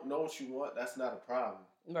you don't know what you want, that's not a problem.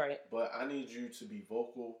 Right. But I need you to be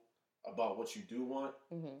vocal about what you do want,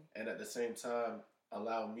 and at the same time,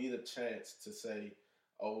 allow me the chance to say,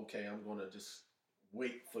 oh, okay, I'm going to just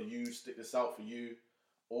wait for you, stick this out for you,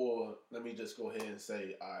 or let me just go ahead and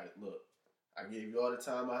say, all right, look, I gave you all the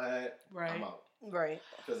time I had, I'm out. Right.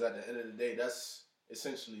 Because at the end of the day, that's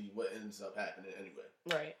essentially what ends up happening anyway.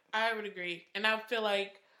 Right. I would agree. And I feel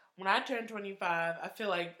like when I turned 25, I feel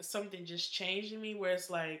like something just changed in me where it's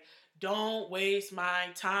like, don't waste my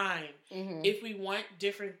time. If we want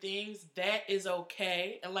different things, that is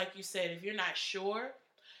okay. And like you said, if you're not sure,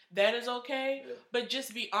 that is okay. Yeah. But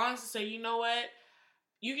just be honest and say, you know what?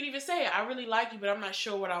 You can even say, I really like you, but I'm not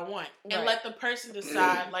sure what I want. Right. And let the person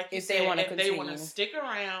decide, like you if said, they want to stick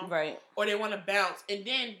around, right, or they want to bounce. And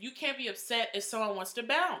then you can't be upset if someone wants to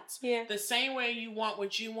bounce. Yeah. The same way you want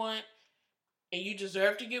what you want, and you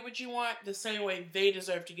deserve to get what you want, the same way they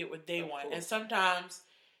deserve to get what they want. And sometimes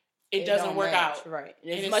it doesn't work out. Right.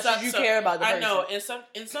 As much as you care about the person. I know.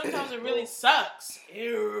 And sometimes it really sucks. It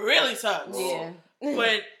really sucks. Yeah.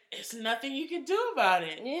 But it's nothing you can do about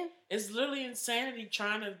it. Yeah. It's literally insanity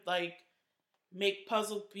trying to make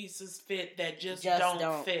puzzle pieces fit that just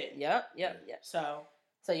don't fit. Yep. So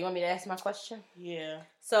you want me to ask my question? Yeah.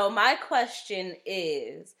 So my question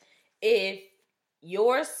is, if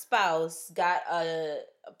your spouse got a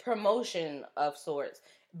promotion of sorts,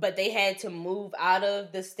 but they had to move out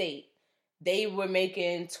of the state, they were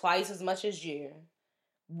making twice as much as you,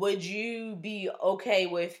 would you be okay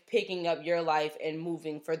with picking up your life and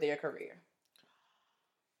moving for their career?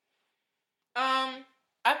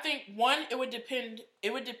 I think it would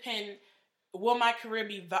depend. Will my career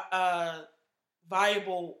be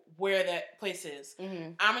viable where that place is?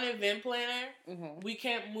 I'm an event planner. We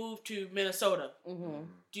can't move to Minnesota.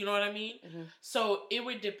 Do you know what I mean? So it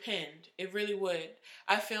would depend. It really would.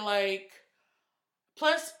 I feel like,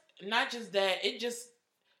 plus not just that,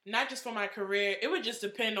 not just for my career, it would just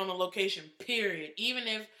depend on the location, period. Even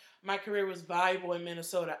if my career was viable in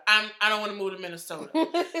Minnesota, I don't want to move to Minnesota.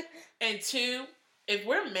 And two, if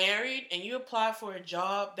we're married and you apply for a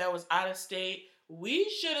job that was out of state, we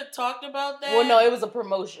should have talked about that. Well, no, it was a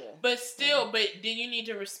promotion. But still, but then you need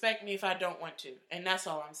to respect me if I don't want to. And that's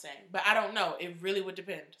all I'm saying. But I don't know. It really would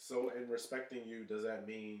depend. So in respecting you, does that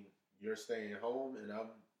mean you're staying home and I'm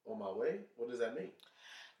on my way? What does that mean?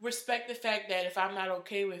 Respect the fact that if I'm not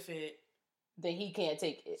okay with it, then he can't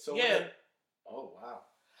take it. So yeah. Oh, wow.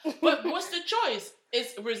 But what's the choice?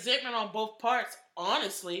 It's resentment on both parts,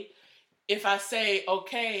 honestly. If I say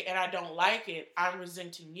okay and I don't like it, I'm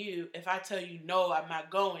resenting you. If I tell you no, I'm not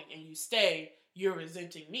going, and you stay, you're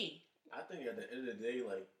resenting me. I think at the end of the day,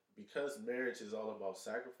 because marriage is all about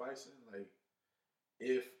sacrificing,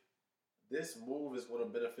 if this move is going to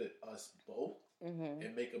benefit us both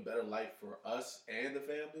and make a better life for us and the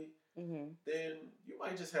family, then you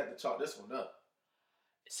might just have to chalk this one up.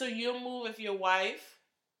 So you'll move if your wife?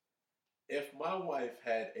 If my wife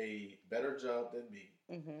had a better job than me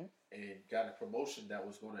and got a promotion that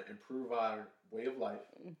was going to improve our way of life,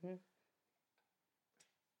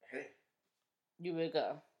 hey. You would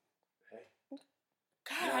go. Hey.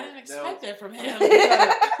 God, I didn't expect that from him.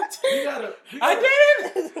 I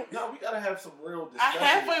didn't. No, we gotta have some real discussions. I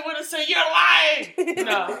halfway want to say you're lying.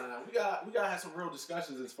 No. We gotta have some real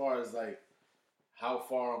discussions as far as how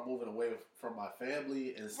far I'm moving away from my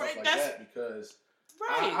family and stuff that, because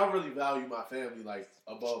I really value my family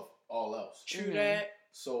above all else. True that.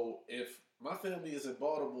 So if my family is in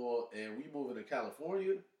Baltimore and we moving to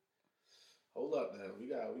California, hold up now. We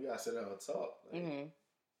gotta sit down and talk.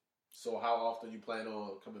 So how often you plan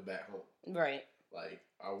on coming back home? Right.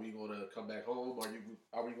 Are we gonna come back home?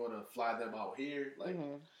 Are we gonna fly them out here?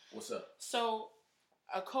 What's up? So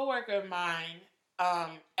a coworker of mine,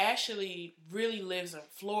 actually really lives in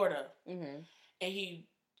Florida, Mm-hmm. and he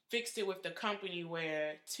fixed it with the company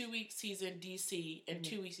where 2 weeks he's in DC and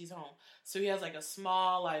 2 weeks he's home. So he has like a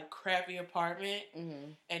small, like crappy apartment,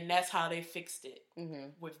 and that's how they fixed it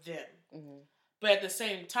with them. Mm-hmm. But at the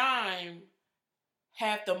same time,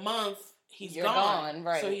 half the month he's gone,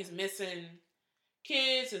 right? So he's missing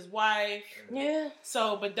kids, his wife. Yeah.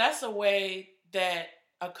 So, but that's a way that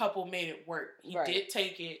a couple made it work. He did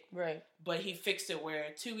take it, right? But he fixed it where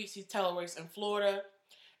 2 weeks he teleworks in Florida,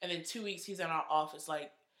 and then 2 weeks he's in our office.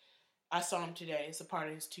 Like, I saw him today. It's a part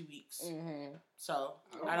of his 2 weeks. Mm-hmm. So,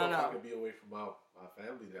 I don't know. If I could be away from my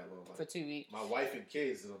family that long. Like, for 2 weeks. My wife and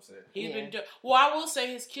kids, is what I'm saying. He's been well, I will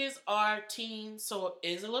say his kids are teens, so it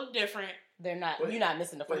is a little different. They're not, you're not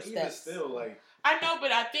missing the first steps. Still, like, I know,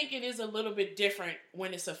 but I think it is a little bit different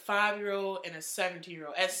when it's a 5-year-old and a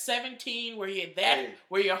 17-year-old. At 17, where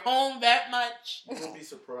you're home that much. You won't be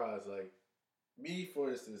surprised. Like, me, for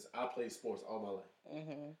instance, I played sports all my life.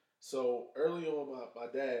 Mm-hmm. So, early on, my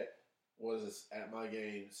dad was at my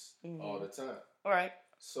games all the time. All right.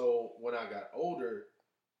 So, when I got older,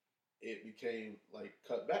 it became, like,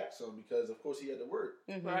 cut back some because, of course, he had to work.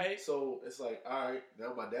 Mm-hmm. Right. So, it's like, all right,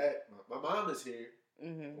 now my dad, my mom is here.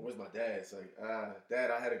 Mm-hmm. Where's my dad? It's like, Dad,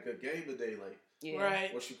 I had a good game today. Like,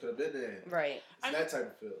 right. Wish you could have been there. Right. It's that type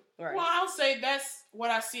of feel. Right. Well, I'll say that's what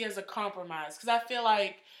I see as a compromise. Because I feel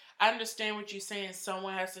like I understand what you're saying.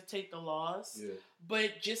 Someone has to take the loss. Yeah.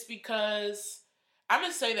 But just because, I'm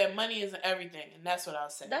going to say that money isn't everything. And that's what I'll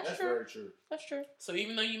say. That's true. Very true. That's true. So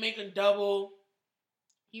even though you make a double,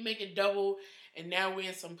 and now we're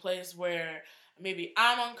in some place where maybe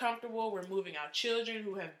I'm uncomfortable. We're moving our children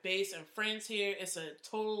who have base and friends here. It's a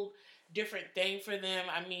total different thing for them.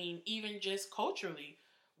 I mean, even just culturally,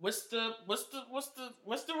 what's the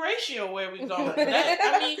ratio where we going?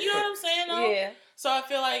 I mean, you know what I'm saying? Though? Yeah. So I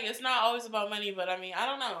feel like it's not always about money, but I mean, I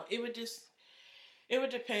don't know. It would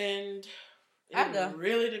depend. It would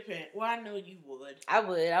really depend. Well, I know you would. I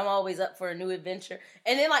would. I'm always up for a new adventure,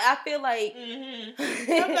 and then like I feel like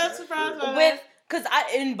I'm not surprised by that. Because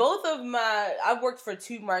I've worked for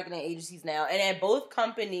 2 marketing agencies now, and at both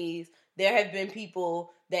companies, there have been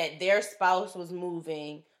people that their spouse was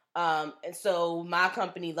moving, and so my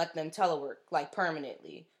company let them telework, like,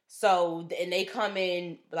 permanently. So, and they come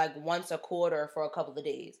in, like, once a quarter for a couple of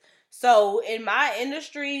days. So, in my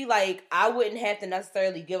industry, like, I wouldn't have to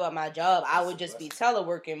necessarily give up my job. I would just be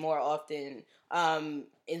teleworking more often. And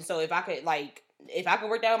so, if I could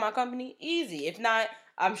work that with my company, easy. If not,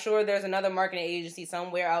 I'm sure there's another marketing agency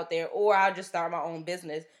somewhere out there, or I'll just start my own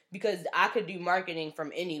business because I could do marketing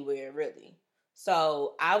from anywhere, really.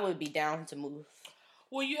 So I would be down to move.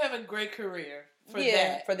 Well, you have a great career for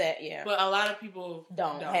that. Yeah. But a lot of people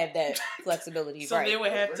don't have that flexibility. So they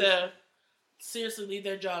would have to seriously leave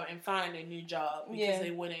their job and find a new job because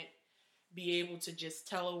they wouldn't be able to just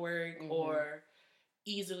telework or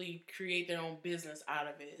easily create their own business out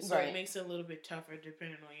of it. So it makes it a little bit tougher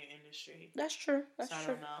depending on your industry. That's true. I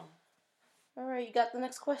don't know. All right, you got the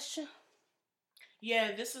next question?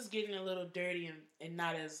 Yeah, this is getting a little dirty and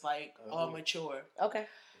not as, like, all mature. Okay.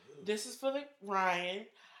 This is for Ryan.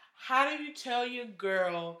 How do you tell your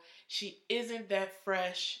girl she isn't that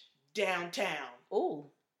fresh downtown? Ooh.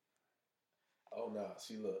 Oh, no,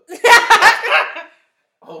 she look.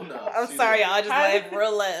 Oh, no. I'm sorry, y'all. I just laughed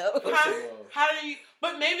real loud. How do you...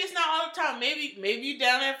 But maybe it's not all the time. Maybe you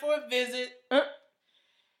down there for a visit, and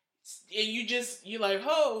you're like,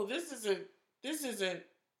 oh, this isn't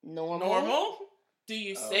normal. Do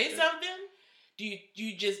you say something? Do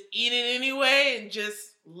you just eat it anyway and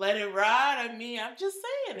just let it ride? I mean, I'm just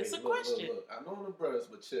saying, it's a question. Look. I know the brothers,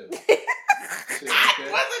 but chill.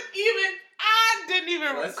 I didn't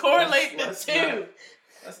even correlate the two.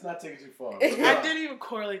 Let's not take it too far. I didn't even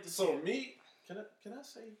correlate the two. So me, can I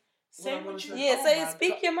say? Say what you Yeah, say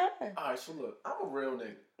speak your mind. Alright, so look, I'm a real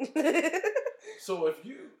nigga. So if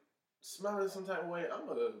you smell it some type of way, I'm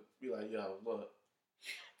gonna be like, yo, look,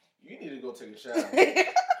 you need to go take a shower.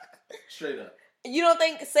 Straight up. You don't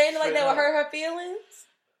think saying it like that would hurt her feelings?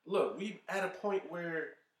 Look, we at a point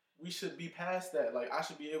where we should be past that. Like, I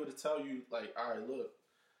should be able to tell you, like, alright, look,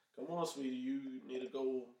 come on, sweetie, you need to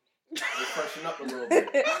go freshen up a little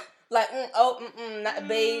bit. Like,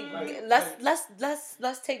 babe.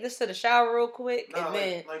 Let's take this to the shower real quick, and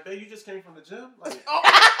then babe, you just came from the gym, like,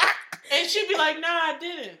 and she'd be like, nah, I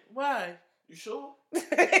didn't. Why? You sure?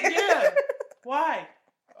 Yeah. Why?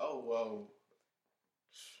 Oh well,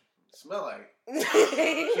 smell like.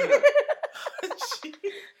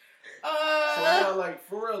 So now, like,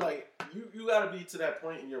 for real, like, you gotta be to that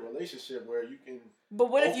point in your relationship where you can. But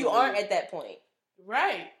what if you aren't at that point?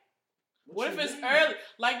 Right. What if it's early?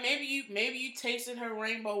 Like maybe you tasted her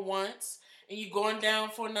rainbow once and you going down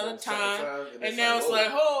for another time and now it's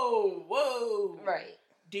like, whoa. Right.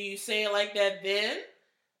 Do you say it like that then?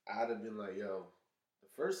 I'd have been like, yo, the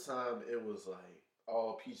first time it was like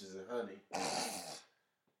all peaches and honey.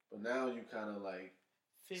 But now you kind of like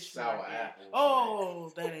fish sour apples.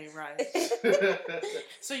 Oh, that ain't right.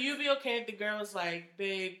 So you'd be okay if the girl was like,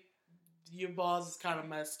 babe, your balls is kind of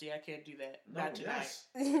musty. I can't do that. No, Not tonight.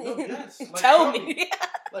 Yes. Like, tell me.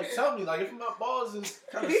 Tell me. Like, if my balls is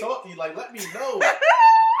kind of salty, like, let me know.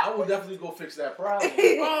 I will definitely go fix that problem.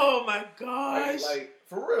 Oh, my gosh. Like,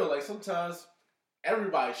 for real. Like, sometimes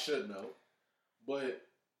everybody should know. But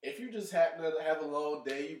if you just happen to have a long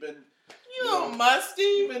day, you've been... You know, musty.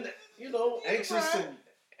 You've been, anxious and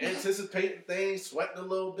anticipating things, sweating a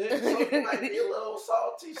little bit. So you might be a little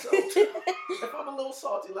salty. So if I'm a little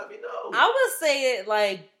salty, let me know. I would say it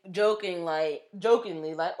like jokingly,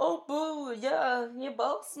 like, oh boo, yeah, you're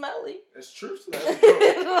both smelly. It's truth in every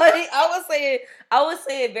joke. Like I would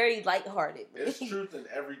say it very lighthearted. It's truth in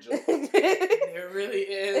every joke. There really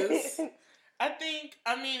is. I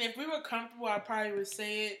mean, if we were comfortable, I probably would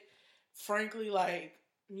say it frankly, like,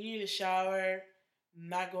 you need a shower.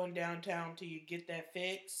 Not going downtown till you get that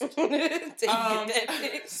fixed. Seriously.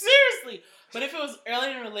 But if it was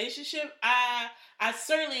early in a relationship, I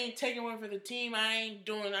certainly ain't taking one for the team. I ain't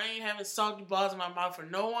having salty balls in my mouth for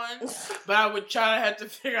no one. But I would try to have to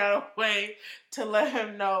figure out a way to let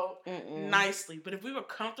him know nicely. But if we were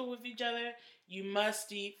comfortable with each other, you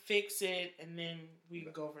musty, fix it, and then we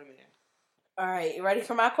can go from there. All right, you ready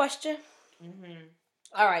for my question? Mm-hmm.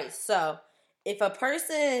 All right, so if a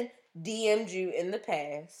person DM'd you in the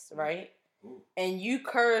past, right? Ooh. And you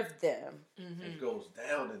curved them. Mm-hmm. It goes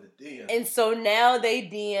down in the DM. And so now they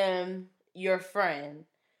DM your friend.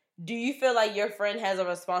 Do you feel like your friend has a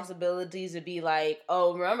responsibility to be like,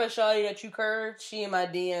 oh, remember Shawty that you curved? She in my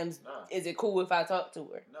DMs. Nah. Is it cool if I talk to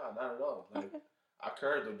her? No, not at all. Like, I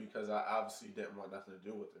curved her because I obviously didn't want nothing to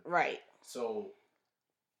do with her. Right. So,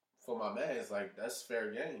 for my man, it's like, that's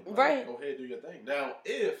fair game. Like, right. Go ahead, do your thing. Now,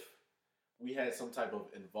 if we had some type of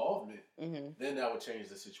involvement, then that would change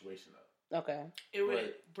the situation up. Okay. It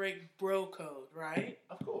would break bro code, right?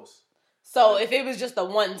 Of course. So if it was just a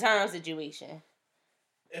one-time situation.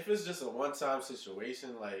 If it's just a one-time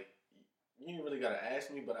situation, like, you ain't really got to ask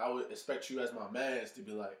me, but I would expect you as my man to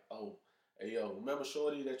be like, oh, hey, yo, remember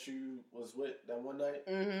Shorty that you was with that one night?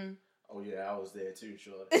 Mm-hmm. Oh, yeah, I was there too,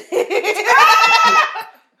 Shorty.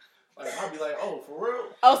 Like, I'll be like, oh, for real?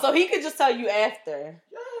 Oh, so he could just tell you after.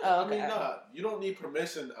 Yeah. Oh, okay. I mean, nah. You don't need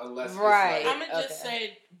permission unless right. It's like, I'm going to just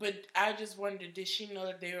say, but I just wondered, did she know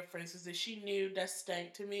that they were friends? Because if she knew, that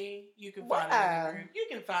stank to me. You can find another group. You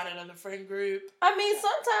can find another friend group. I mean,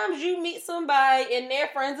 sometimes you meet somebody and their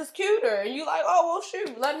friends is cuter. And you like, oh, well,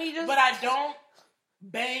 shoot, let me just... But I don't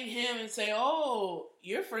bang him and say, oh,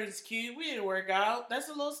 your friend's cute. We didn't work out. That's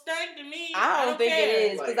a little stank to me. I don't think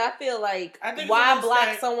it is. Because I feel like, why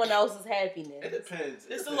block someone else's happiness? It depends.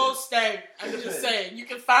 It's a little stank. I'm just saying. You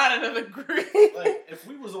can find another group. Like, if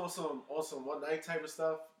we was on some one night type of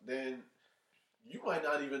stuff, then you might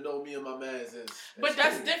not even know me and my man's is. But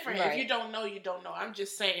that's different. Right. If you don't know, you don't know. I'm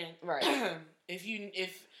just saying. Right.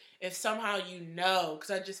 if somehow you know, because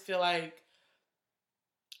I just feel like,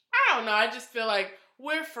 I don't know. I just feel like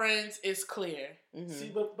we're friends is clear. Mm-hmm. See,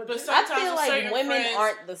 but I feel like women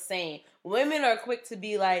aren't the same. Women are quick to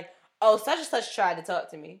be like, oh, such and such tried to talk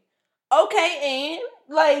to me. Okay, and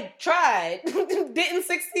like tried, didn't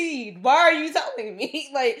succeed. Why are you telling me?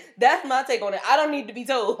 Like, that's my take on it. I don't need to be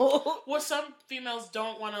told. Well, some females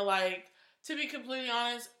don't want to, like, to be completely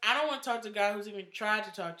honest, I don't want to talk to a guy who's even tried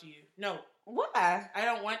to talk to you. No. Why? I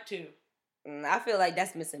don't want to. I feel like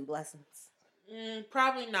that's missing blessings.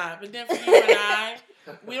 Probably not. But then for you and I,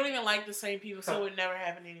 we don't even like the same people, so it would never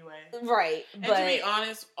happen anyway. Right. And to be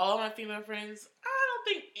honest, all my female friends, I don't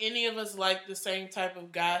think any of us like the same type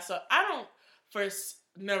of guy. So I don't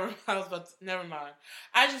never mind.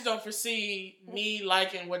 I just don't foresee me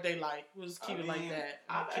liking what they like. We'll just keep it like that.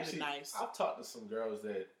 Keep it nice. I've talked to some girls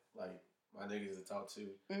that, like, my niggas to talk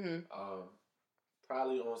to. Mm-hmm.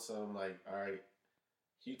 Probably on some, like, all right,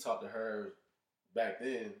 he talked to her back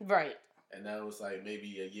then. Right. And that was like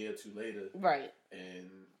maybe a year or two later. Right. And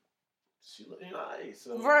she looked nice.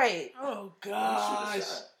 So right. Oh gosh.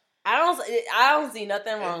 I don't see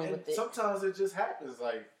nothing wrong with it. Sometimes it just happens.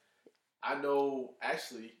 Like, I know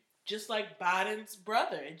actually. Just like Biden's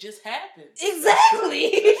brother. It just happens.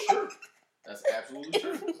 Exactly. That's true. That's absolutely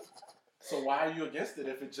true. So why are you against it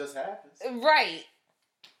if it just happens? Right.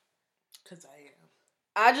 Because I am.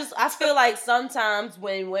 I feel like sometimes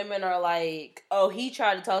when women are like, oh, he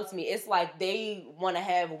tried to talk to me, it's like they want to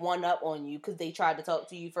have one up on you because they tried to talk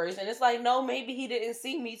to you first. And it's like, no, maybe he didn't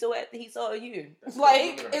see me till after he saw you. That's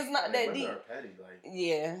Like, it's not that deep. Women are petty. Like,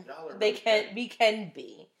 yeah. Y'all are they really can petty. We can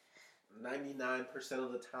be. 99%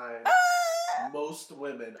 of the time, most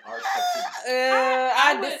women are petty.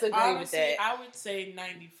 I disagree with that. I would say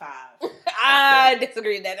 95. I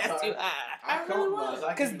disagree with that. That's too high. I really would.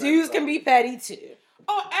 Because dudes can be petty too.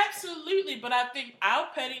 Oh, absolutely. But I think our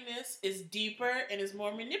pettiness is deeper and is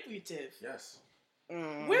more manipulative. Yes.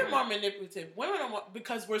 We're more manipulative. Women are more,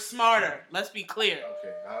 because we're smarter. Let's be clear.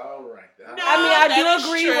 Okay, all right. I do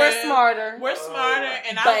agree true. we're smarter. We're smarter,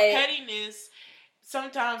 and our pettiness,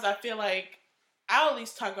 sometimes I feel like, I'll at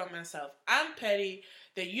least talk about myself. I'm petty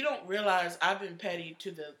that you don't realize I've been petty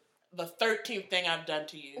to the 13th thing I've done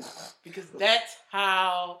to you. Because that's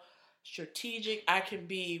how strategic I can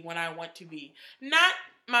be when I want to be. Not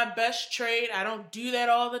my best trait. I don't do that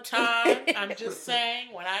all the time. I'm just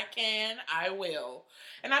saying, when I can, I will.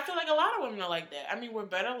 And I feel like a lot of women are like that. I mean, we're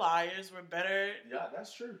better liars. We're better. Yeah,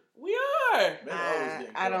 that's true. We are. Men always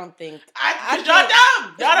get I don't think. Y'all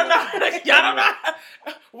dumb. Y'all don't know. Y'all don't know.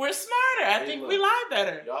 We're smarter. I think we lie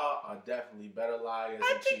better. Y'all are definitely better liars.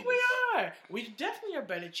 I and think cheaters. we are. We definitely are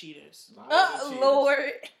better cheaters. Lord.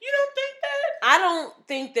 You don't think that? I don't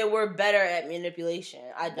think that we're better at manipulation.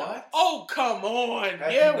 I don't. What? Oh, come on.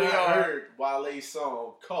 Have Yeah, you we not are. heard Wale's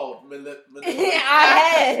song called Manipulation?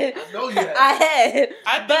 I had. I know you have. I had.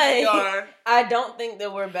 I think but we are. I don't think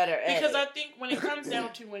that we're better at Because it. I think when it comes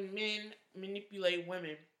down to when men manipulate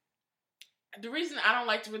women, the reason I don't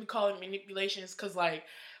like to really call it manipulation is because, like,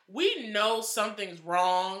 we know something's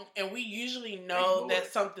wrong, and we usually know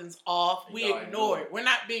that something's off. We ignore it. We're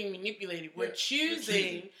not being manipulated. We're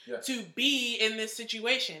choosing to be in this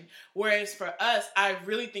situation. Whereas for us, I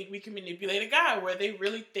really think we can manipulate a guy where they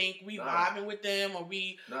really think we vibing with them or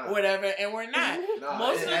we whatever, and we're not.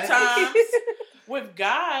 Most of the times with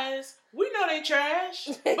guys, we know they trash,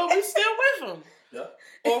 but we still with them. Yep.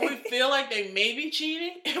 Or we feel like they may be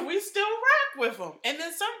cheating, and we still rock with them. And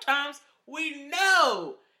then sometimes we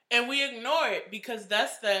know, and we ignore it because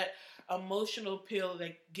that's that emotional pill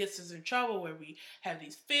that gets us in trouble, where we have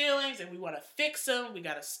these feelings and we want to fix them. We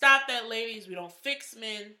got to stop that, ladies. We don't fix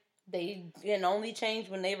men. They can only change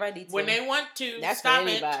when they're ready to. When they want to. That's stop for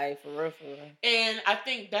anybody, it. for real, for real. And I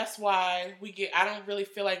think that's why I don't really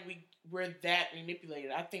feel like we're that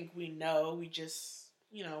manipulated. I think we know. We just,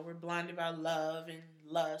 we're blinded by love and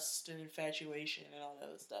lust and infatuation and all that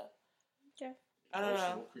other stuff. Okay. I don't know.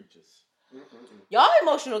 Emotional creatures. Y'all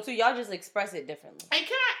emotional too. Y'all just express it differently. And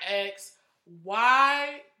can I ask,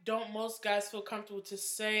 why don't most guys feel comfortable to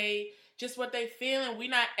say just what they feel? And we're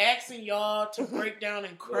not asking y'all to break down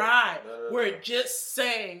and cry. No. We're just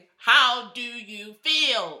saying, how do you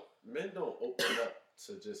feel? Men don't open up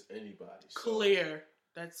to just anybody. So clear.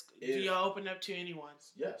 Do y'all open up to anyone?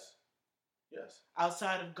 Yes.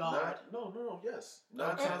 Outside of God? Yes. 9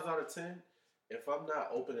 times out of 10. If I'm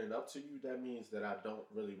not opening up to you, that means that I don't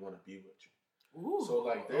really want to be with you. Ooh, so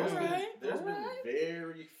like, there's been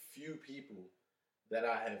very few people that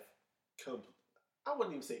I have I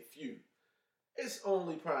wouldn't even say few. It's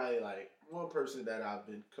only probably like one person that I've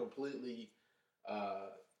been completely,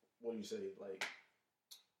 like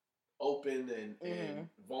open and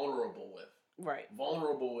vulnerable with. Right.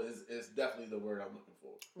 Vulnerable is definitely the word I'm looking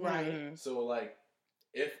for. Right. Mm-hmm. So like,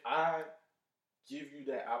 if I give you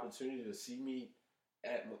that opportunity to see me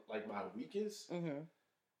at like my weakest,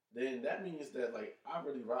 then that means that like I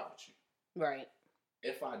really rock with you. Right.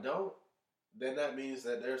 If I don't, then that means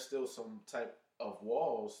that there's still some type of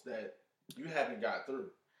walls that you haven't got through,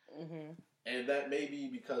 and that may be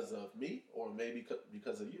because of me or maybe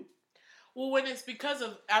because of you. Well, when it's because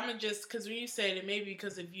of, because when you said it may be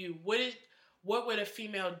because of you, what would a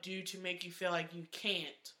female do to make you feel like you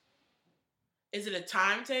can't? Is it a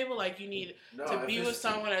timetable? Like you need to be with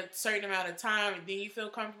someone a certain amount of time and then you feel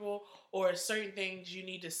comfortable? Or certain things you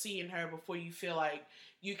need to see in her before you feel like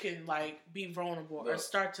you can like be vulnerable or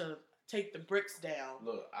start to take the bricks down?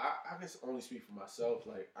 Look, I can only speak for myself.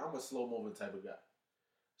 Like, I'm a slow moving type of guy.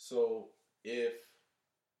 So if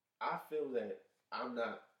I feel that I'm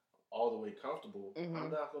not all the way comfortable,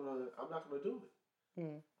 I'm not gonna do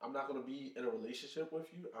it. I'm not gonna be in a relationship with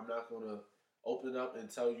you. I'm not gonna open up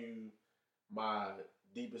and tell you my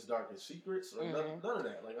deepest, darkest secrets or none of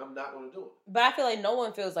that. Like, I'm not gonna do it. But I feel like no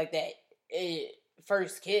one feels like that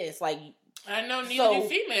first kiss. Like, I know neither do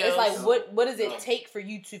females. It's like, what does it take for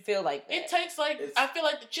you to feel like that? It takes I feel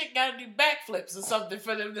like the chick got to do backflips or something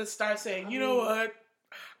for them to start saying, you know what,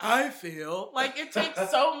 I feel. Like, it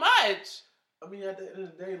takes so much. I mean, at the end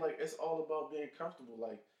of the day, like, it's all about being comfortable.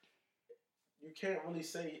 Like, you can't really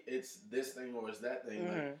say it's this thing or it's that thing.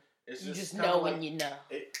 Mm-hmm. Like, it's just know like, when you know.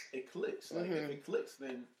 It clicks. Like, if it clicks,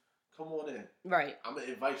 then come on in. Right. I'm gonna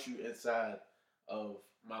invite you inside of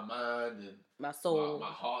my mind and my soul, my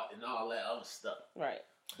heart, and all that other stuff. Right.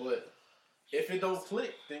 But if it don't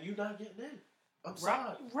click, then you're not getting in. I'm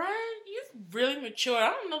sorry. Ryan, you really mature. I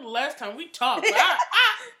don't know the last time we talked. But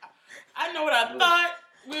I know what I thought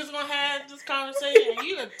we was gonna have this conversation. And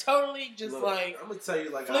you are totally just I'm gonna tell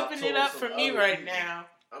you like flipping it up for me right now.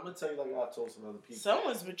 I'm gonna tell you like I told some other people.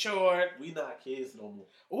 Someone's matured. We not kids no more.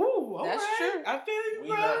 Ooh, all that's right. true. I feel you, we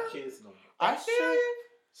bro. not kids no more. I feel you.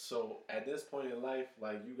 So at this point in life,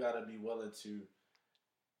 like you gotta be willing to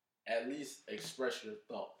at least express your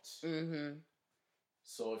thoughts. Mm-hmm.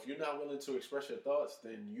 So if you're not willing to express your thoughts,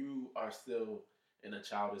 then you are still in a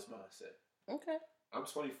childish mindset. Okay. I'm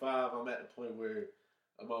 25. I'm at the point where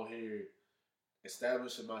I'm out here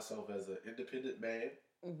establishing myself as an independent man.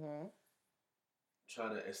 Mm-hmm.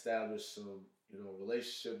 Trying to establish some,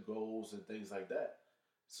 relationship goals and things like that.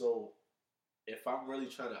 So if I'm really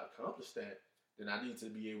trying to accomplish that, then I need to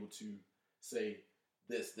be able to say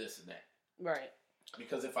this, and that. Right.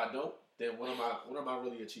 Because if I don't, then what am I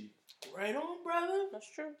really achieving? Right on, brother. That's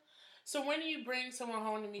true. So when do you bring someone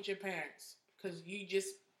home to meet your parents? Because you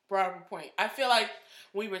just brought up a point. I feel like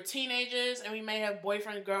when we were teenagers and we may have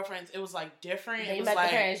boyfriends and girlfriends, it was like different. They it was met like,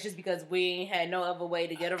 the parents just because we had no other way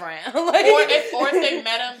to get around. or if they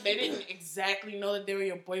met them, they didn't exactly know that they were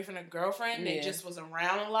your boyfriend or girlfriend. They just was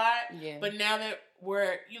around a lot. Yeah. But now that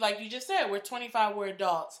like you just said, we're 25, we're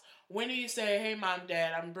adults. When do you say, hey, mom,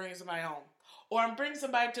 dad, I'm bringing somebody home? Or I'm bringing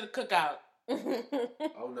somebody to the cookout?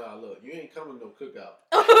 Oh, no, look, you ain't coming to no cookout.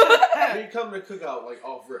 You ain't coming to cookout like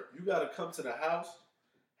off rip. You got to come to the house,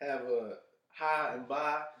 have a high and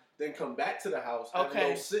buy, then come back to the house, have a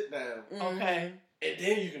little sit down. Okay. And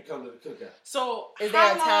then you can come to the cookout. So, is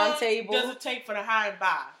there a timetable? Does it take for the high and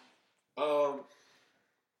buy?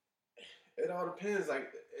 It all depends. Like,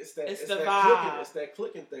 it's that vibe. It's that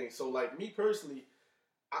clicking thing. So, like, me personally,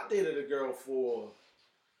 I dated a girl for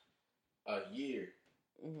a year.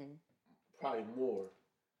 Mm-hmm. Probably more.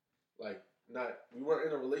 Like, we weren't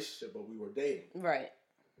in a relationship, but we were dating. Right.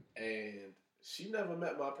 And she never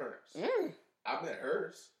met my parents. Mm. I met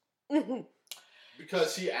hers.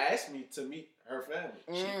 Because she asked me to meet her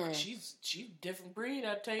family. She's different breed,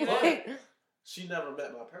 I tell you that. But she never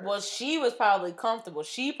met my parents. Well, she was probably comfortable.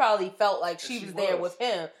 She probably felt like she was there with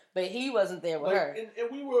him, but he wasn't there with her.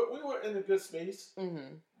 And we were in a good space,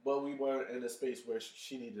 but we weren't in a space where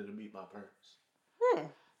she needed to meet my parents.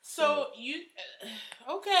 So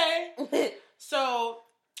okay. So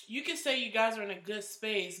you can say you guys are in a good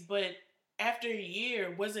space, but after a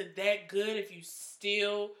year, was it that good if you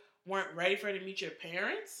still weren't ready for her to meet your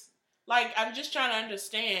parents? Like, I'm just trying to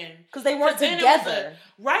understand. Because they weren't together.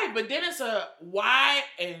 Right, but then it's a why,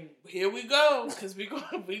 and here we go. Because we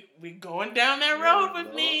going down that road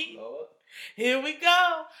with me. Lord. Here we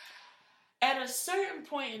go. At a certain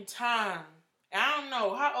point in time, I don't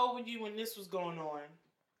know, how old were you when this was going on?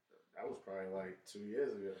 That was probably like 2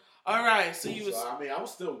 years ago. All right, so you was... I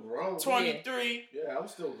was still grown. 23. Yeah, I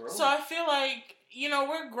was still grown. So I feel like,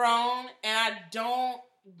 we're grown, and I don't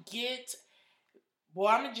get... Well,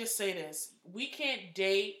 I'm going to just say this. We can't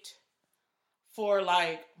date for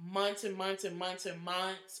like months and months and months and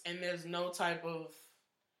months, and there's no type of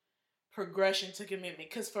progression to commitment.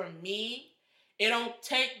 Because for me, it don't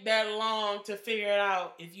take that long to figure it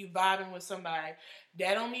out if you vibing with somebody.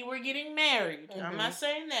 That don't mean we're getting married. Mm-hmm. I'm not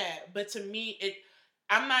saying that. But to me,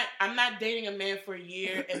 I'm not dating a man for a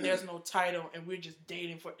year and there's no title and we're just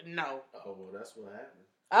dating for... No. Oh, well, that's what happened.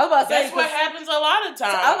 I was about to say, that's what happens a lot of times. So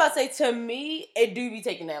I was about to say, to me, it do be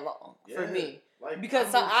taking that long for me. Like, because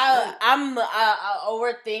I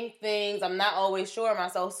overthink things. I'm not always sure of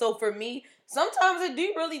myself. So for me, sometimes it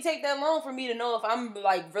do really take that long for me to know if I'm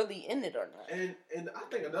like really in it or not. And I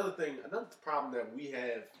think another problem that we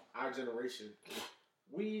have, our generation,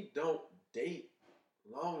 we don't date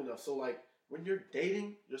long enough. So like when you're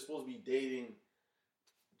dating, you're supposed to be dating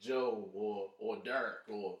Joe or Derek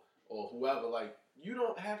or whoever. Like, you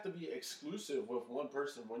don't have to be exclusive with one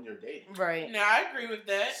person when you're dating. Right. Now, I agree with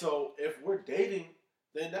that. So, if we're dating,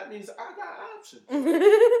 then that means I got options.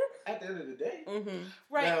 At the end of the day. Mm-hmm.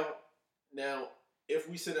 Right. Now, if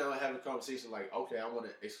we sit down and have a conversation like, okay, I want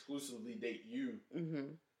to exclusively date you,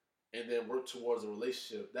 and then work towards a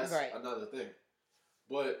relationship, that's another thing.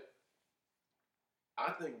 But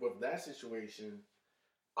I think with that situation,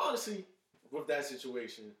 honestly,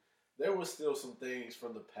 there was still some things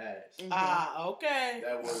from the past. Mm-hmm. Okay.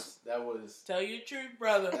 That was. Tell you the truth,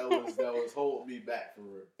 brother. That was holding me back for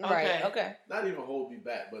real. Right. Okay. Not even hold me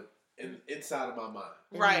back, but inside of my mind.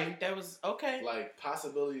 Right. That was okay. Like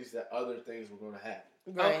possibilities that other things were going to happen.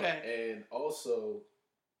 Right. Okay. And also,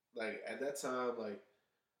 like at that time, like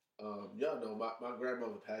y'all know my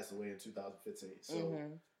grandmother passed away in 2015. So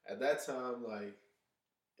at that time, like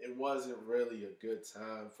it wasn't really a good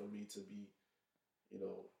time for me to be,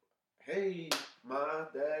 hey, ma,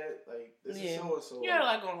 dad, like this is so and so. You had a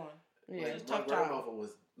lot going on. Yeah, like, my grandmother was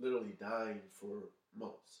literally dying for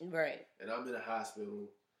months. Right. And I'm in a hospital,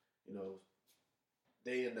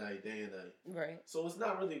 day and night. Right. So it's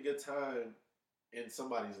not really a good time in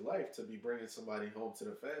somebody's life to be bringing somebody home to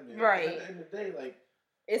the family. Right. At the end of the day, like,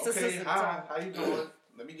 it's okay, a how you doing?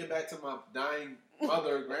 Let me get back to my dying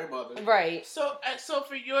mother or grandmother. Right. So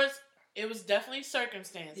for yours, it was definitely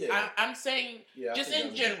circumstance. Yeah. I'm saying just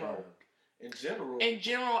in general. In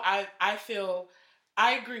general, I feel,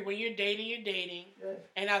 I agree. When you're dating, yeah.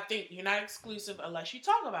 And I think you're not exclusive unless you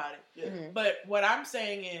talk about it. Yeah. Mm-hmm. But what I'm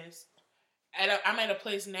saying is, I'm at a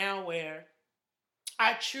place now where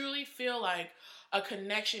I truly feel like a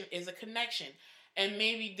connection is a connection, and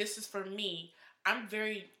maybe this is for me. I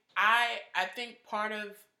think part of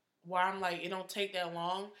why I'm like, it don't take that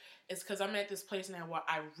long is because I'm at this place now where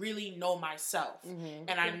I really know myself. Mm-hmm.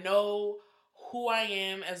 And I know who I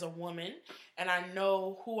am as a woman, and I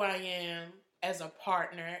know who I am as a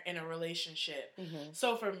partner in a relationship. Mm-hmm.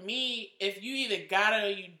 So for me, if you either got it or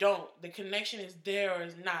you don't, the connection is there or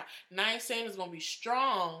is not. And I ain't saying it's going to be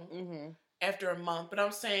strong after a month, but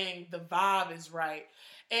I'm saying the vibe is right.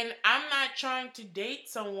 And I'm not trying to date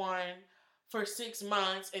someone for 6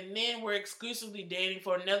 months and then we're exclusively dating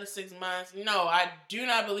for another 6 months. No, I do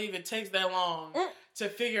not believe it takes that long to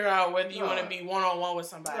figure out whether you want to be one-on-one with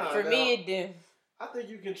somebody. For me, it did. I think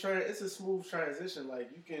you can it's a smooth transition.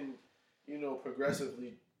 Like you can,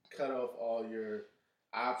 progressively cut off all your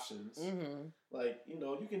options. Mm-hmm. Like,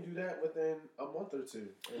 you can do that within a month or two.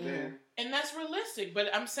 And then... And that's realistic.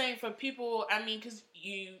 But I'm saying for people, I mean, because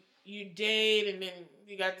you date and then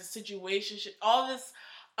you got the situation, all this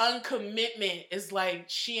uncommitment is like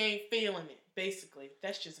she ain't feeling it, basically.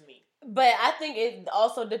 That's just me. But I think it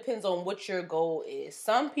also depends on what your goal is.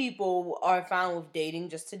 Some people are fine with dating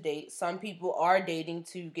just to date. Some people are dating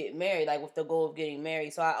to get married, like with the goal of getting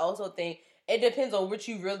married. So I also think it depends on what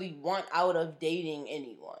you really want out of dating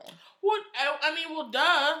anyone. Well, duh.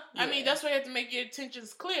 Yeah. I mean, that's why you have to make your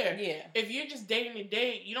intentions clear. Yeah. If you're just dating to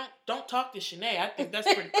date, you don't talk to Shanae. I think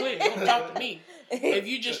that's pretty clear. Don't talk to me. If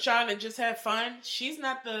you're just trying to just have fun, she's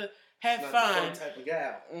not the have fun. Not the fun type of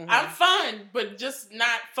gal. Mm-hmm. I'm fun, but just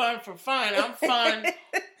not fun for fun. I'm fun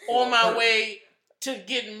on my way to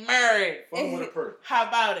getting married. Fun with a purpose. How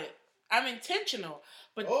about it? I'm intentional.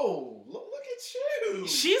 But look at you.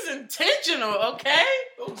 She's intentional, okay?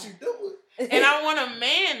 Don't you do it. And I want a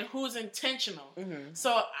man who's intentional. Mm-hmm.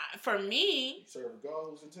 So for me... You serve a girl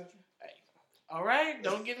who's intentional? All right,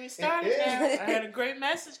 don't get me started now. I had a great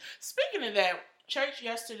message. Speaking of that, church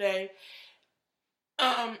yesterday,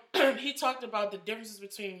 he talked about the differences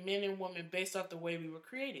between men and women based off the way we were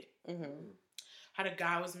created. Mm-hmm. How the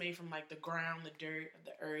guy was made from like the ground, the dirt,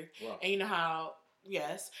 the earth. Wow. And you know how...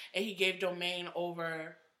 Yes, and he gave domain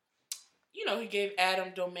over, he gave Adam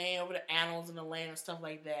domain over the animals and the land and stuff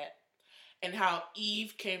like that. And how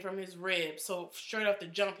Eve came from his rib. So straight off the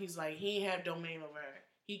jump, he's like, he didn't have domain over her.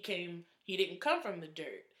 He didn't come from the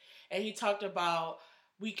dirt. And he talked about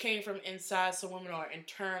we came from inside, so women are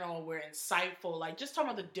internal, we're insightful. Like, just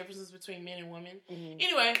talking about the differences between men and women. Mm-hmm.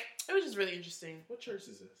 Anyway, it was just really interesting. What church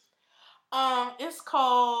is this? It's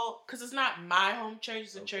called, because it's not my home church,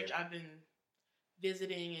 it's a church I've been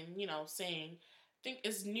visiting and, saying, I think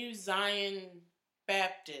it's New Zion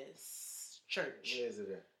Baptist Church. Where is it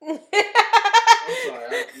at? I'm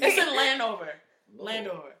sorry. It's in Landover. Lord.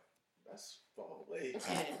 Landover. That's far away. It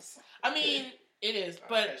is. I mean, it is.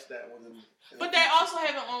 But catch that one but they also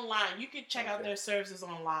have it online. You can check out their services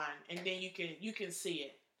online, and then you can see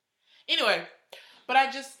it. Anyway, but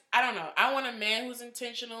I don't know. I want a man who's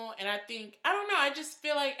intentional, and I just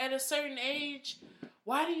feel like at a certain age,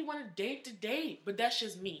 why do you want to date to date? But that's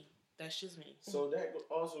just me. So that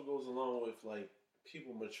also goes along with like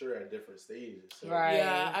people mature at different stages. So, right.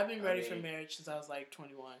 Yeah, I've been ready for marriage since I was like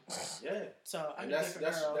 21. Yeah. So and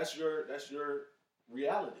that's your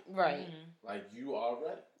reality. Right. Mm-hmm. Like you are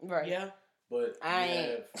ready. Right. Yeah. But I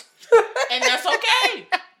ain't. And that's okay.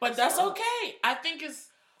 But that's okay. I think it's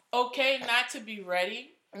okay not to be ready.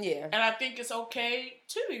 Yeah. And I think it's okay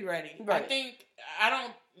to be ready. Right.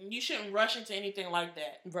 You shouldn't rush into anything like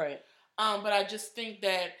that. Right. But I just think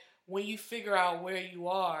that when you figure out where you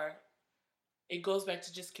are, it goes back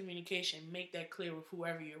to just communication. Make that clear with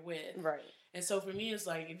whoever you're with. Right. And so for me, it's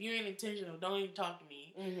like, if you ain't intentional, don't even talk to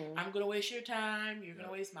me. Mm-hmm. I'm going to waste your time. You're going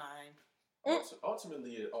to waste mine.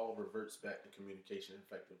 Ultimately, it all reverts back to communication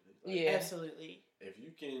effectively. Like, yeah. Absolutely. If you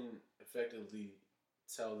can effectively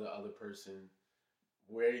tell the other person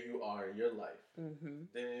where you are in your life,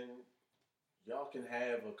 then y'all can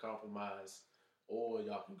have a compromise, or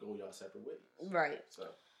y'all can go y'all separate ways. Right. So,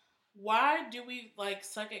 why do we like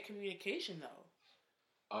suck at communication though?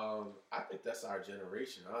 I think that's our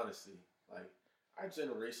generation, honestly. Like, our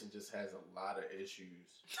generation just has a lot of issues.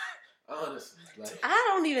 Honestly, like, I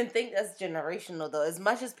don't even think that's generational though. As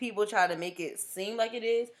much as people try to make it seem like it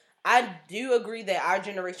is, I do agree that our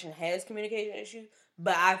generation has communication issues,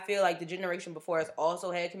 but I feel like the generation before us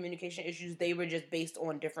also had communication issues. They were just based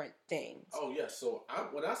on different things. Oh yeah, so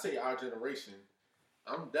when I say our generation,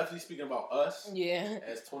 I'm definitely speaking about us,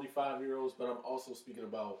 as 25-year-olds, but I'm also speaking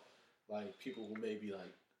about like people who may be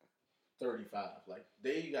like 35. Like,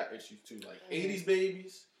 they got issues too. Like 80s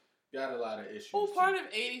babies got a lot of issues. Well, part of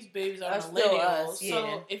 80s babies are millennials.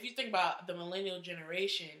 So if you think about the millennial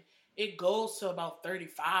generation, it goes to about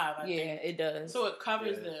 35, I think. It does. So it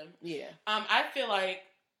covers them. Yeah. I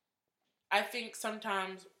think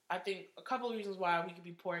sometimes a couple of reasons why we could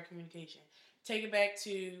be poor at communication. Take it back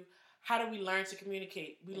to, how do we learn to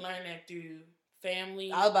communicate? We learn that through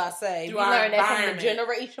family. I was about to say, we learned that from the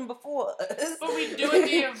generation before us. But we do it in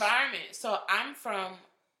the environment. So I'm from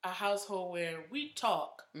a household where we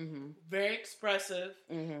talk, very expressive.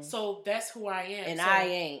 So that's who I am. And I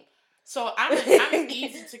ain't. So I'm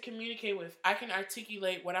easy to communicate with. I can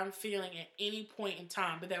articulate what I'm feeling at any point in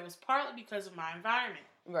time. But that was partly because of my environment.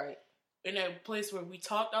 Right. In a place where we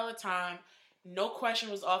talked all the time, no question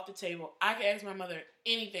was off the table. I could ask my mother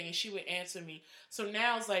anything and she would answer me. So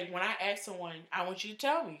now it's like, when I ask someone, I want you to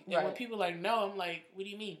tell me. And when people are like, no, I'm like, what do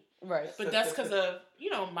you mean? Right. But that's because of,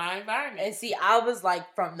 my environment. And see, I was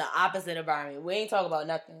like from the opposite environment. We ain't talk about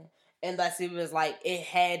nothing unless it was like it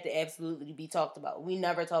had to absolutely be talked about. We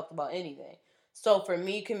never talked about anything. So for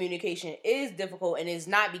me, communication is difficult, and it's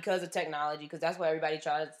not because of technology, because that's what everybody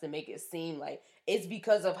tries to make it seem like. It's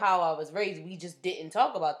because of how I was raised. We just didn't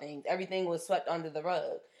talk about things. Everything was swept under the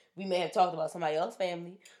rug. We may have talked about somebody else's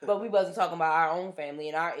family, but we wasn't talking about our own family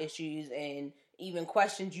and our issues and even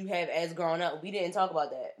questions you have as growing up. We didn't talk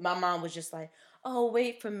about that. My mom was just like, oh,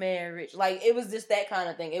 wait for marriage. Like, it was just that kind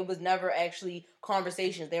of thing. It was never actually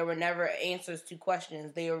conversations. There were never answers to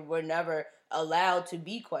questions. They were never allowed to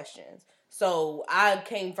be questions. So I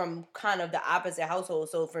came from kind of the opposite household.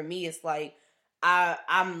 So for me, it's like,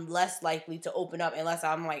 I'm less likely to open up unless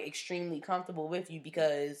I'm like extremely comfortable with you,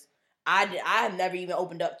 because I have never even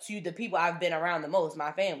opened up to the people I've been around the most,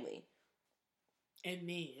 my family. And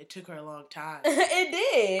me. It took her a long time. It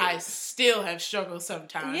did. I still have struggled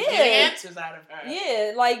sometimes getting answers out of her.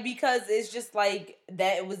 Yeah, like, because it's just like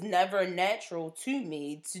that. It was never natural to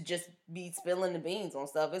me to just be spilling the beans on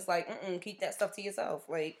stuff. It's like, keep that stuff to yourself.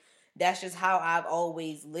 Like, that's just how I've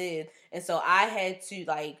always lived. And so I had to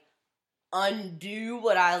like undo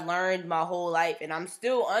what I learned my whole life, and I'm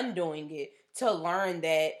still undoing it, to learn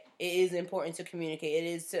that it is important to communicate. It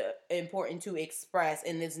is important to express,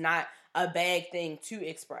 and it's not a bad thing to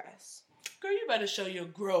express. Girl, you better show your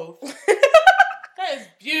growth. That is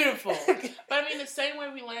beautiful. But I mean, the same way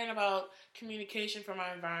we learn about communication from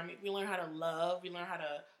our environment, we learn how to love, we learn how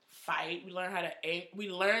to fight, we learn how to aim. We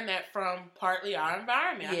learn that from partly our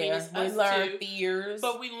environment. Yeah, I mean, it's we us learn too, fears.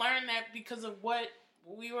 but we learn that because of what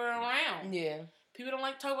we were around. Yeah. People don't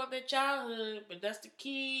like to talk about their childhood, but that's the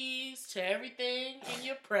keys to everything in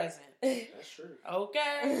your present. That's true.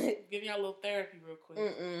 Okay. Give y'all a little therapy real quick.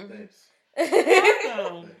 Thanks.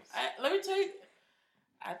 Welcome. Let me tell you,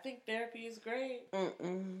 I think therapy is great.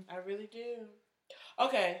 I really do.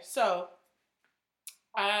 Okay, so,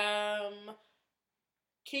 can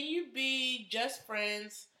you be just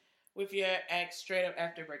friends with your ex straight up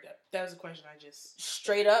after a breakup? That was a question I just...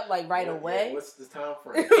 Straight up, like right away? What's the time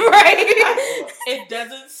frame? Right? It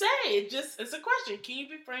doesn't say. It's a question. Can you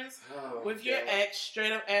be friends with your ex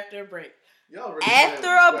straight up after a break? After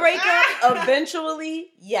a breakup,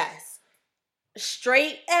 eventually, yes.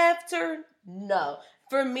 Straight after, no.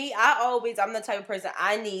 For me, I'm the type of person,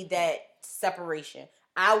 I need that separation.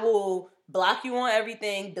 I will block you on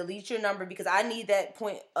everything, delete your number, because I need that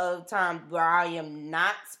point of time where I am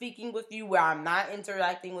not speaking with you, where I'm not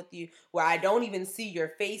interacting with you, where I don't even see your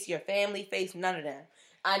face, your family face, none of that.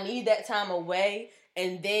 I need that time away,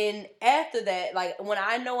 and then after that, like, when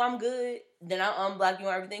I know I'm good, then I'll unblock you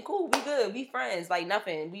on everything. Cool, we good, we friends, like,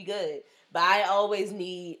 nothing, we good. But I always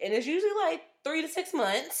need, and it's usually like 3 to 6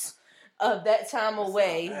 months of that time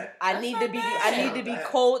away. I need to be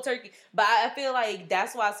cold turkey. But I feel like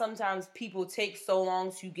that's why sometimes people take so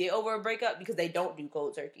long to get over a breakup because they don't do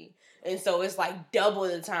cold turkey. And so it's like double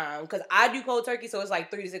the time. Because I do cold turkey, so it's like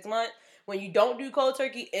 3 to 6 months. When you don't do cold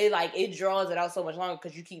turkey, it draws it out so much longer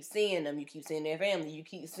because you keep seeing them, you keep seeing their family, you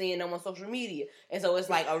keep seeing them on social media, and so it's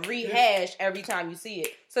like a rehash every time you see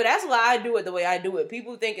it. So that's why I do it the way I do it.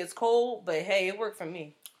 People think it's cold, but hey, it worked for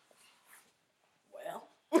me. Well,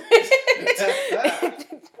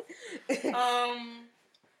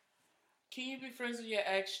 can you be friends with your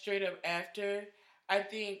ex straight up after? I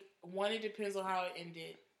think one, it depends on how it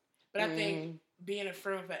ended, but I think being a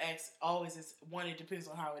friend with an ex always is one, it depends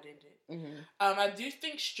on how it ended. I do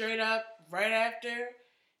think straight up right after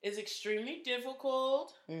is extremely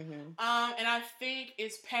difficult. And I think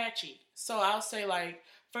it's patchy. So I'll say like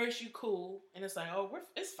first you cool and it's like, oh,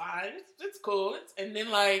 it's fine, it's cool, and then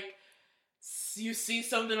like you see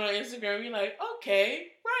something on Instagram, you're like, okay,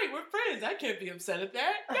 right, we're friends. I can't be upset at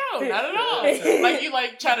that. No, not at all. Like you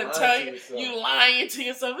like try to tell you lying to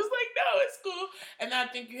yourself. It's like, no, it's cool. And I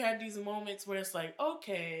think you have these moments where it's like,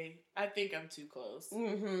 okay, I think I'm too close.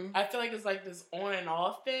 I feel like it's like this on and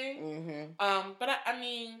off thing. But I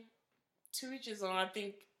mean, to each his own. I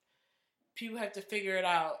think people have to figure it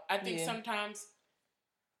out. I think sometimes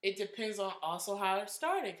it depends on also how it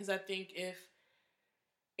started. Because I think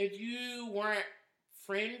if you weren't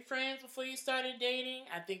friends before you started dating,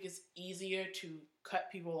 I think it's easier to cut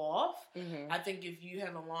people off. I think if you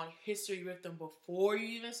have a long history with them before you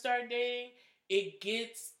even start dating, it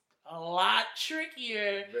gets a lot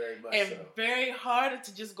trickier very harder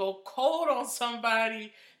to just go cold on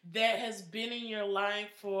somebody that has been in your life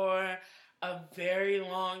for a very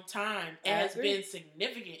long time and has been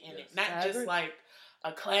significant in it, not just like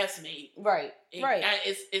a classmate. Right.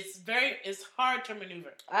 It's hard to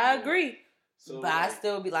maneuver. I agree. So, but I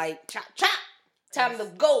still be like, chop, chop. Time to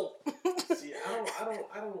go. See, I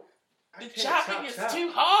don't. The chopping is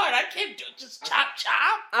too hard. I can't do just chop.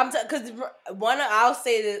 Because I'll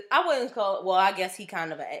say that I wouldn't call it. Well, I guess he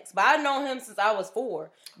kind of an ex, but I've known him since I was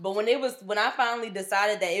 4. But when I finally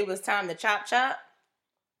decided that it was time to chop,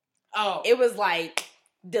 it was like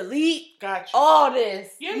delete all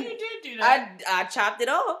this. Yeah, you did do that. I chopped it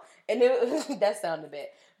off, and that sounded bad.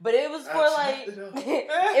 But it was for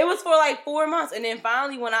it was for like 4 months, and then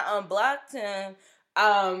finally when I unblocked him,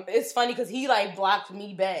 it's funny because he like blocked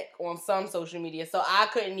me back on some social media, so I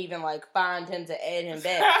couldn't even like find him to add him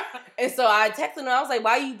back. And so I texted him. I was like,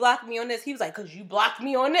 "Why you blocked me on this?" He was like, "Cause you blocked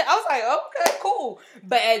me on it." I was like, "Okay, cool."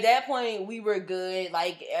 But at that point, we were good.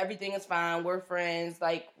 Like everything is fine. We're friends.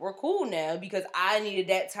 Like we're cool now because I needed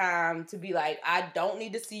that time to be like, I don't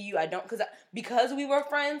need to see you. I don't because we were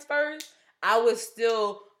friends first. I would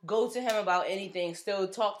still go to him about anything, still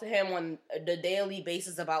talk to him on the daily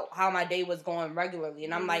basis about how my day was going regularly.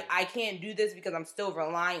 And I'm like, I can't do this because I'm still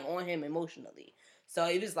relying on him emotionally. So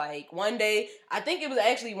it was like one day I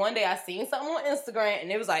seen something on Instagram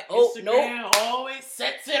and it was like, oh, Instagram always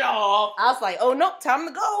sets it off. I was like, oh, nope, time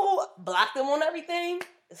to go. Blocked him on everything.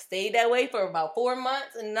 Stayed that way for about 4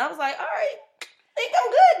 months. And I was like, all right. I think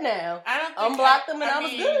I'm good now. I don't unblocked them and I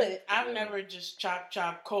was good. I've never just chop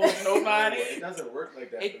cold nobody. It doesn't work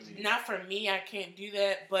like that for me. Not for me. I can't do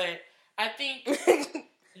that. But I think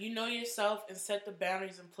you know yourself and set the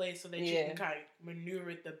boundaries in place so that you can kind of maneuver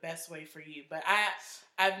it the best way for you. But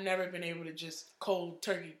I've never been able to just cold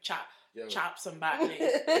turkey chop somebody.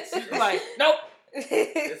 It's like, nope.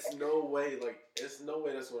 It's no way that's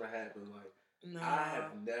gonna happen. Like, no. I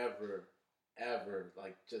have never ever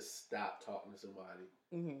like just stop talking to somebody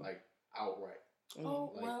like outright.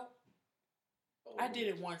 Oh like, well, I did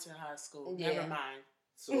it once in high school. Yeah. Never mind.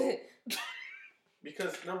 So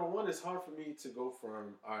because number one, it's hard for me to go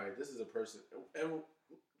from all right, this is a person, and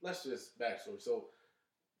let's just backstory. So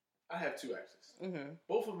I have 2 exes.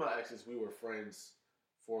 Both of my exes, we were friends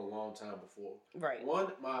for a long time before. Right.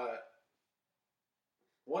 One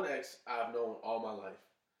ex I've known all my life.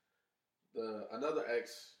 Another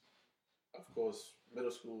ex, of course,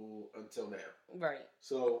 middle school until now. Right.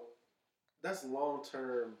 So that's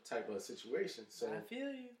long-term type of situation. So I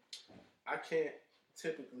feel you. I can't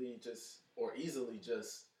typically easily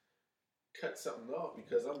just cut something off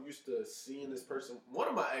because I'm used to seeing this person. One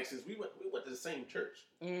of my exes, we went to the same church.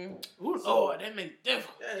 Ooh, Lord, that makes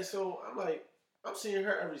difference. Yeah, so I'm seeing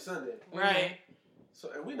her every Sunday. Right.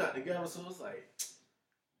 So and we're not together, so it's like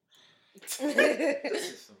this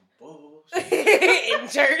is some bullshit. In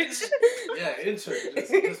church. Yeah, in church.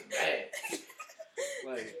 It's bad.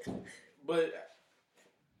 Like, but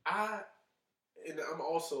I'm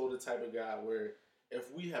also the type of guy where if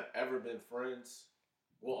we have ever been friends,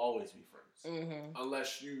 we'll always be friends.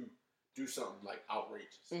 Unless you do something like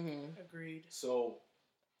outrageous. Mm-hmm. Agreed. So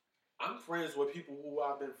I'm friends with people who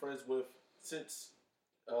I've been friends with since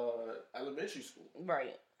elementary school.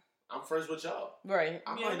 Right. I'm friends with y'all. Right.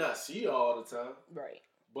 I might not see y'all all the time. Right.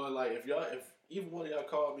 But like if even one of y'all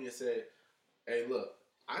called me and said, "Hey, look,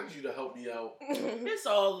 I need you to help me out." It's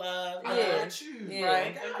all love. I got you. Yeah. Right.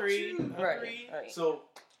 I got Agreed. you. Right. Right. So,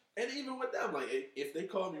 and even with them, like if they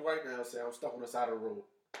call me right now and say I'm stuck on the side of the road,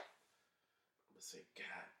 I'm gonna say,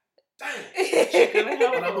 "God damn," and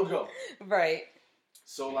I'm gonna go. Right.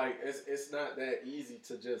 So like it's not that easy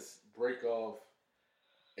to just break off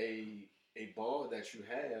a bond that you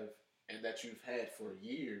have and that you've had for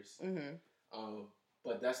years. Mm-hmm.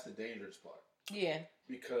 But that's the dangerous part. Yeah.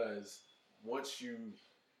 Because once you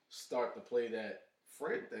start to play that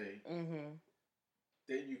friend thing, mm-hmm.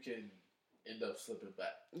 then you can end up slipping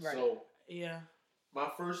back. Right. So yeah, my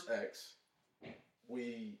first ex,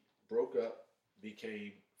 we broke up,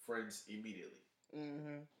 became friends immediately.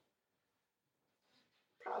 Mm-hmm.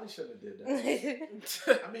 Probably shouldn't have did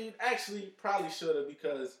that. I mean, actually, probably should have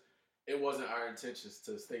because it wasn't our intentions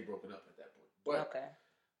to stay broken up at that point. But okay.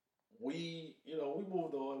 we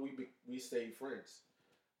moved on. We stayed friends.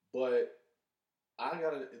 But I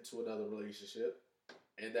got into another relationship,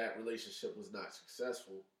 and that relationship was not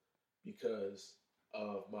successful because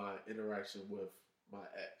of my interaction with my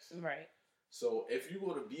ex. Right. So if you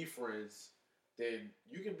want to be friends, then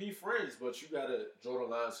you can be friends, but you gotta draw the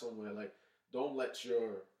line somewhere. Like, don't let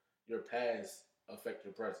your past affect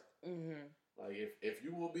your present. Mm-hmm. Like, if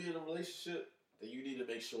you want to be in a relationship, then you need to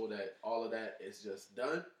make sure that all of that is just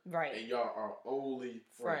done. Right. And y'all are only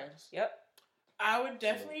friends. Yep. I would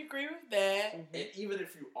definitely agree with that. Mm-hmm. And even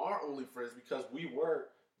if you are only friends, because we were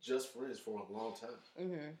just friends for a long time.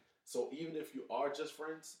 Mm-hmm. So even if you are just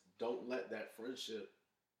friends, don't let that friendship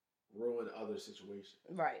ruin other situations.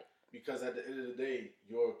 Right. Because at the end of the day,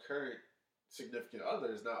 your current significant other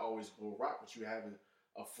is not always going to rock with you having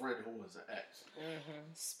a friend who was an ex. Mm-hmm.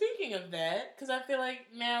 Speaking of that, because I feel like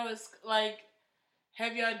now it's like,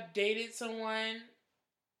 have y'all dated someone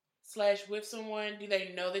 / with someone? Do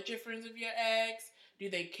they know that you're friends with your ex? Do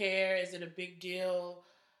they care? Is it a big deal?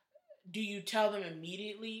 Do you tell them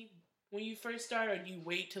immediately when you first start, or do you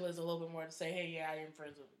wait till there's a little bit more to say, hey, yeah, I am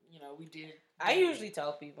friends with, we did. I usually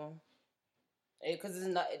tell people. Because it's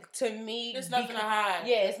not, to me... There's nothing to hide.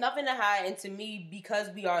 Yeah, it's nothing to hide. And to me, because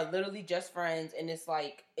we are literally just friends, and it's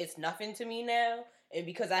like, it's nothing to me now. And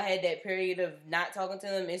because I had that period of not talking to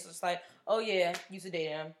them, it's just like, oh yeah, used to date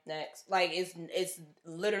him. Next. Like, it's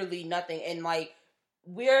literally nothing. And like,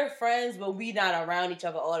 we're friends, but we not around each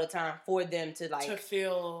other all the time for them to like... To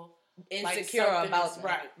feel... insecure like about them.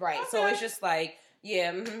 Right. Okay. So it's just like,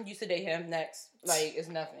 yeah, used to date him. Next. Like, it's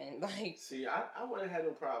nothing. Like, see, I wouldn't have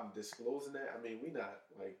no problem disclosing that. I mean, we not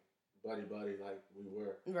like buddy like we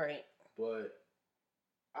were. Right. But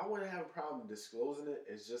I wouldn't have a problem disclosing it.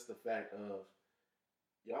 It's just the fact of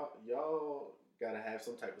y'all gotta have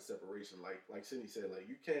some type of separation. Like Sydney said, like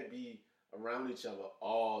you can't be around each other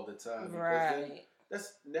all the time. Because then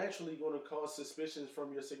that's naturally going to cause suspicions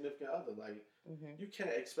from your significant other. Like, you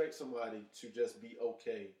can't expect somebody to just be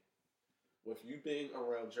okay with you being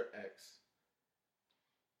around your ex,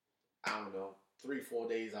 I don't know, 3-4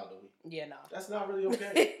 days out of the week. Yeah, no. That's not really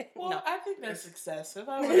okay. Well, no. I think that's excessive.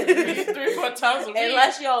 I would agree 3-4 times a week.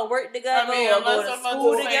 Unless y'all work together or go to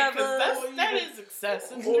school together. That is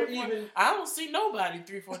excessive. Or even, I don't see nobody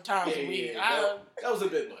 3-4 times a week. That was a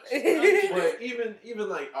bit much. But even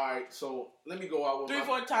like, all right, so let me go out with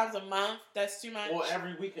 3-4 times a month. That's too much. Or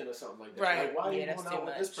every weekend or something like that. Right. Like, why are you going out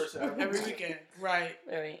with this person every weekend? Right.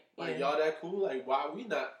 Right. Like, y'all that cool? Like, why are we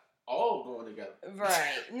not all going together?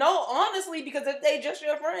 Right. No, honestly, because if they just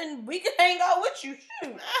your friend, we can hang out with you.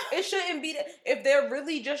 Shoot. It shouldn't be that. If they're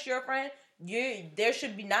really just your friend, there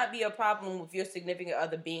should not be a problem with your significant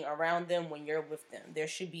other being around them when you're with them. There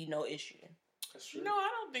should be no issue. That's true. No, I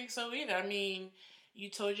don't think so either. I mean, you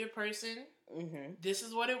told your person, this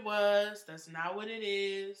is what it was. That's not what it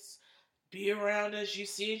is. Be around us. You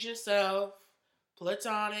see it yourself.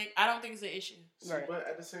 Platonic. I don't think it's an issue. See, right. But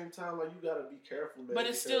at the same time, like, you gotta be careful, man. But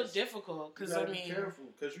it's still difficult because be careful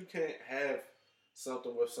because you can't have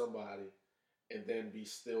something with somebody and then be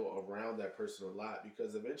still around that person a lot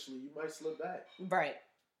because eventually you might slip back. Right.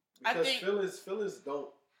 Because feelings don't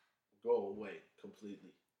go away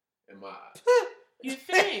completely in my eyes. You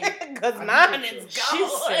think? Because mine is gone. She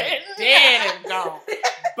said dead and gone.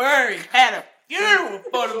 Buried. Had a funeral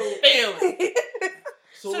for the feelings.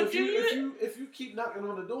 So if you keep knocking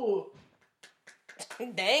on the door,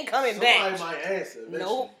 they ain't coming back. Somebody might answer. Eventually.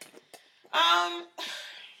 Nope.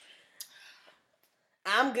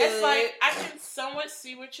 I'm good. It's like I can somewhat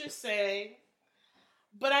see what you're saying,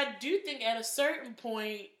 But I do think at a certain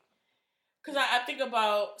point, because I think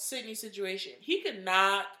about Sydney's situation. He could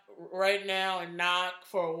knock right now and knock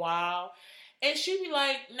for a while. And she'd be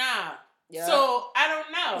like, nah. Yeah. So, I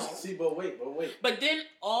don't know. See, but wait. But then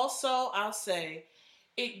also, I'll say,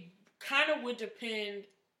 it kind of would depend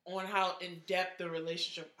on how in-depth the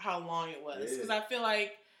relationship, how long it was. Because I feel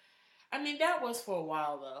like, I mean, that was for a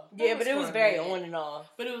while, though. Yeah, but it was very on and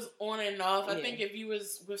off. But it was on and off. I think if you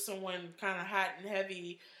was with someone kind of hot and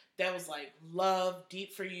heavy, that was like love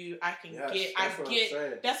deep for you, I get.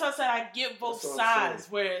 That's what I said. I get both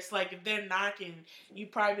sides. Where it's like if they're knocking, you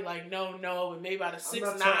probably be like no, and maybe by the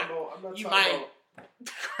sixth knock, you might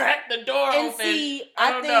crack the door open. See,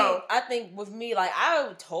 I think with me, like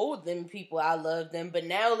I told them people I love them, but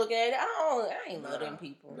now looking at it, I ain't love them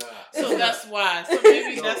people. So that's why. So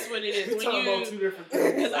maybe that's what it is. We're talking about two different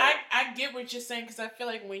things. Because I get what you're saying. Because I feel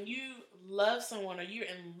like when you love someone or you're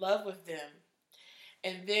in love with them.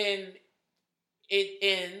 And then it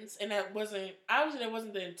ends, and that wasn't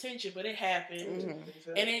the intention, but it happened,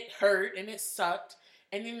 and it hurt, and it sucked,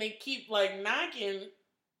 and then they keep like knocking,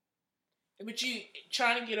 but you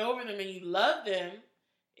trying to get over them, and you love them,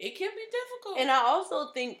 it can be difficult. And I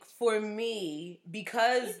also think for me,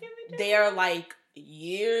 because they're like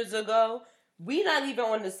years ago, we not even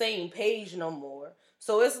on the same page no more.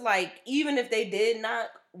 So it's like, even if they did knock,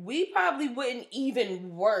 we probably wouldn't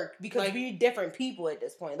even work because like, we're different people at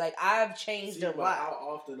this point. Like, I've changed a lot. How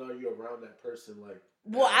often are you around that person? Like,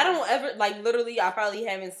 well, I don't ever, like, literally, I probably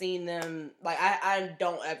haven't seen them. Like, I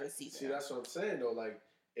don't ever see them. See, that's what I'm saying, though. Like,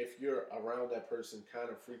 if you're around that person kind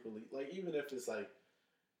of frequently, like, even if it's like,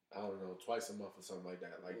 I don't know, twice a month or something like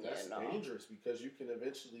that, like, that's dangerous because you can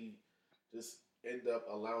eventually just end up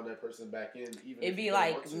allowing that person back in. Even it'd be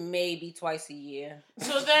like maybe twice a year.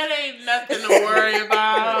 So that ain't nothing to worry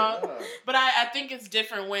about. Yeah. But I think it's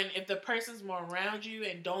different if the person's more around you,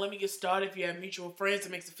 and don't let me get started if you have mutual friends,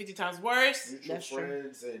 it makes it 50 times worse. Mutual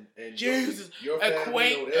friends and Jesus, your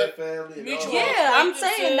family know their family. Mutual I'm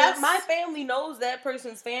saying that my family knows that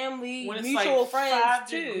person's family. When it's mutual like friends 5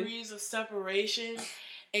 too. degrees of separation,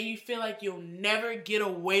 and you feel like you'll never get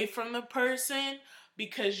away from the person.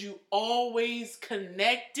 Because you always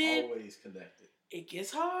connected. Always connected. It gets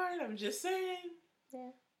hard. I'm just saying.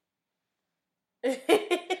 Yeah.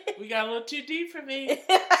 We got a little too deep for me.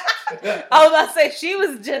 I was about to say she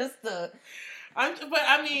was just but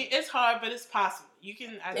I mean, it's hard, but it's possible. You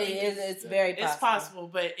can. I think it's very possible. It's possible,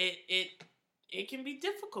 but it can be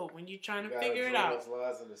difficult when you're trying to figure it out. Those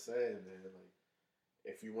lies in the sand, man. Like,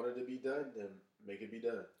 if you want it to be done, then make it be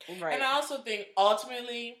done. Right. And I also think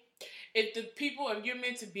ultimately, if you're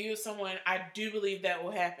meant to be with someone, I do believe that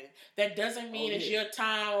will happen. That doesn't mean it's your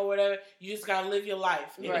time or whatever. You just gotta live your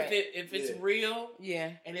life. And if it's real,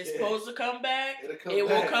 and it's supposed to come back, it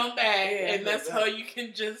will come back, and that's how you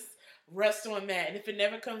can just rest on that. And if it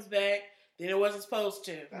never comes back, then it wasn't supposed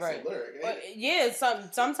to. That's a lyric.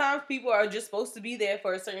 Sometimes people are just supposed to be there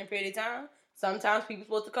for a certain period of time. Sometimes people are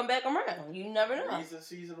supposed to come back around. You never know. Reason,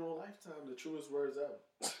 season, or lifetime. The truest words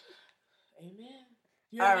ever. Amen.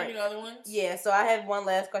 You have any other ones? Yeah, so I have one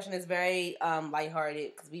last question. It's very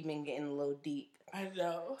lighthearted because we've been getting a little deep. I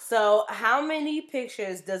know. So, how many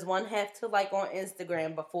pictures does one have to like on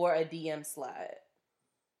Instagram before a DM slide?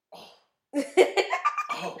 Look.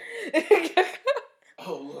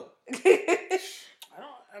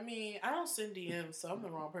 I don't send DMs, so I'm the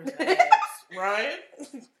wrong person to ask. Ryan?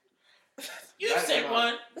 You sent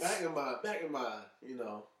one. Back in my,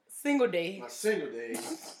 single day. My single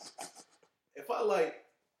days. If I like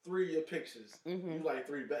 3 of your pictures, you like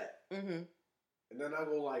 3 back. And then I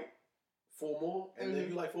go like 4 more, and then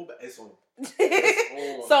you like 4 back. It's on.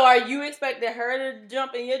 It's on. So are you expecting her to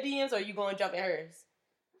jump in your DMs, or are you going to jump in hers?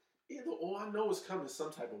 Either or. I know it's coming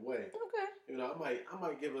some type of way. Okay. I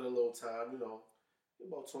might give it a little time,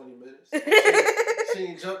 about 20 minutes. She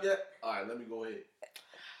ain't jumped yet? All right, let me go ahead.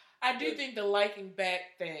 I do think the liking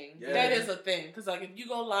back thing, that is a thing. Because, like, if you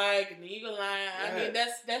go like, and then you go like, I mean,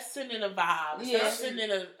 that's sending a vibe. That's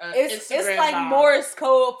sending a Instagram It's like vibe. Morse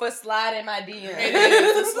code for sliding my DM. It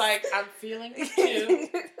is. It's like, I'm feeling you too.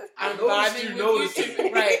 I'm vibing with you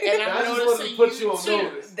too. Right. And I'm noticing put you too. On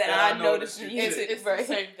notice that I noticed you too. It's the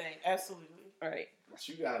same thing. Absolutely. Right. But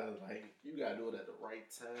you gotta do it at the right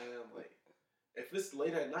time. Like, if it's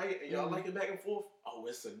late at night and y'all like it back and forth,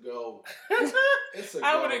 it's a go. It's a go.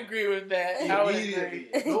 I would agree with that. Immediately.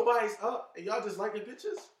 If nobody's up and y'all just liking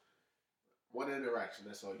pictures, one interaction.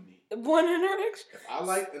 That's all you need. One interaction? If I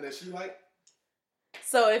like and then she like.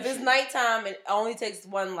 So if it's nighttime, it only takes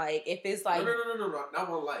one like. If it's like. No. Not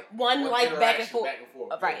one like. One like back and forth. Back and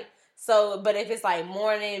forth. Right. So, but if it's like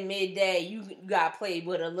morning, midday, you got to play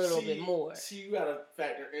with a little bit more. See, you got to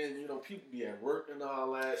factor in, people be at work and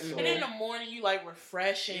all that. So. And in the morning, you like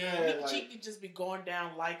refreshing. She could just be going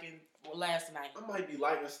down liking last night. I might be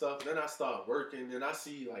liking stuff, then I start working, and I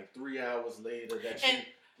see like 3 hours later that she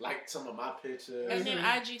liked some of my pictures. And then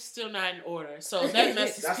IG's still not in order, so that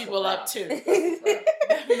messes people up too.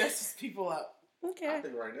 That messes people up. Okay. I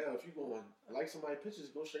think right now, if you go and like somebody's pictures,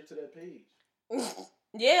 go straight to that page.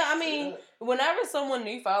 Yeah, I mean, whenever someone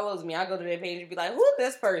new follows me, I go to their page and be like, "Who's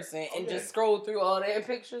this person?" and just scroll through all their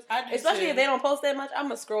pictures. Especially if they don't post that much, I'm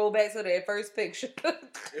gonna scroll back to their first picture.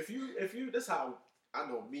 if you, this how I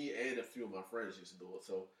know me and a few of my friends used to do it.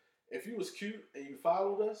 So if you was cute and you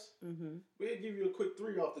followed us, we'd give you a quick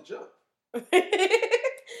 3 off the jump.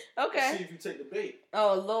 Okay. See if you take the bait.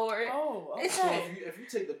 Oh Lord. Oh, okay. So if you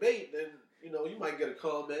take the bait, then you might get a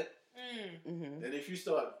comment. And if you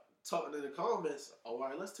start talking in the comments, all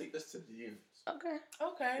right, let's take this to the DMs. Okay.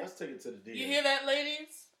 Let's take it to the DMs. You hear that,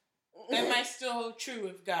 ladies? That might still hold true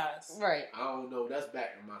with guys. Right. I don't know. That's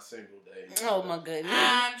back in my single days. Oh my goodness.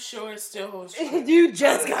 I'm sure it still holds true. You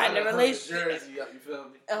just got in a relationship. Jersey up, you feel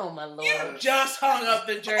me? Oh my Lord. You just hung up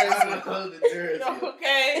the jersey. I hung the jersey.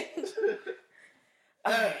 Okay.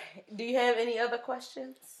 Do you have any other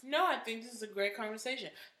questions? No, I think this is a great conversation.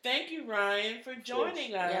 Thank you, Ryan, for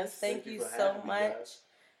joining us. Yes, thank you so much.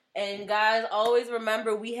 And guys, always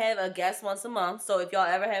remember we have a guest once a month. So if y'all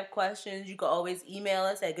ever have questions, you can always email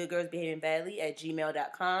us at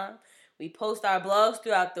goodgirlsbehavingbadly@gmail.com. We post our blogs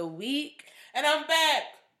throughout the week. And I'm back.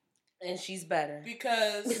 And she's better.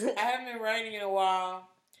 Because I haven't been writing in a while.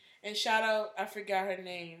 And shout out, I forgot her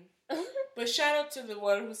name. But shout out to the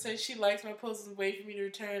one who said she likes my posts and wait for me to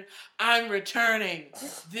return. I'm returning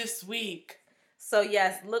this week. So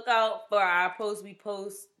yes, look out for our posts. We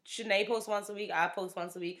post, Shanae posts once a week, I post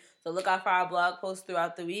once a week. So look out for our blog posts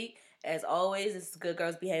throughout the week. As always, this is Good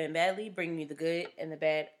Girls Behaving Badly, bringing you the good and the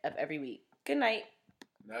bad of every week. Good night.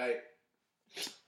 Night.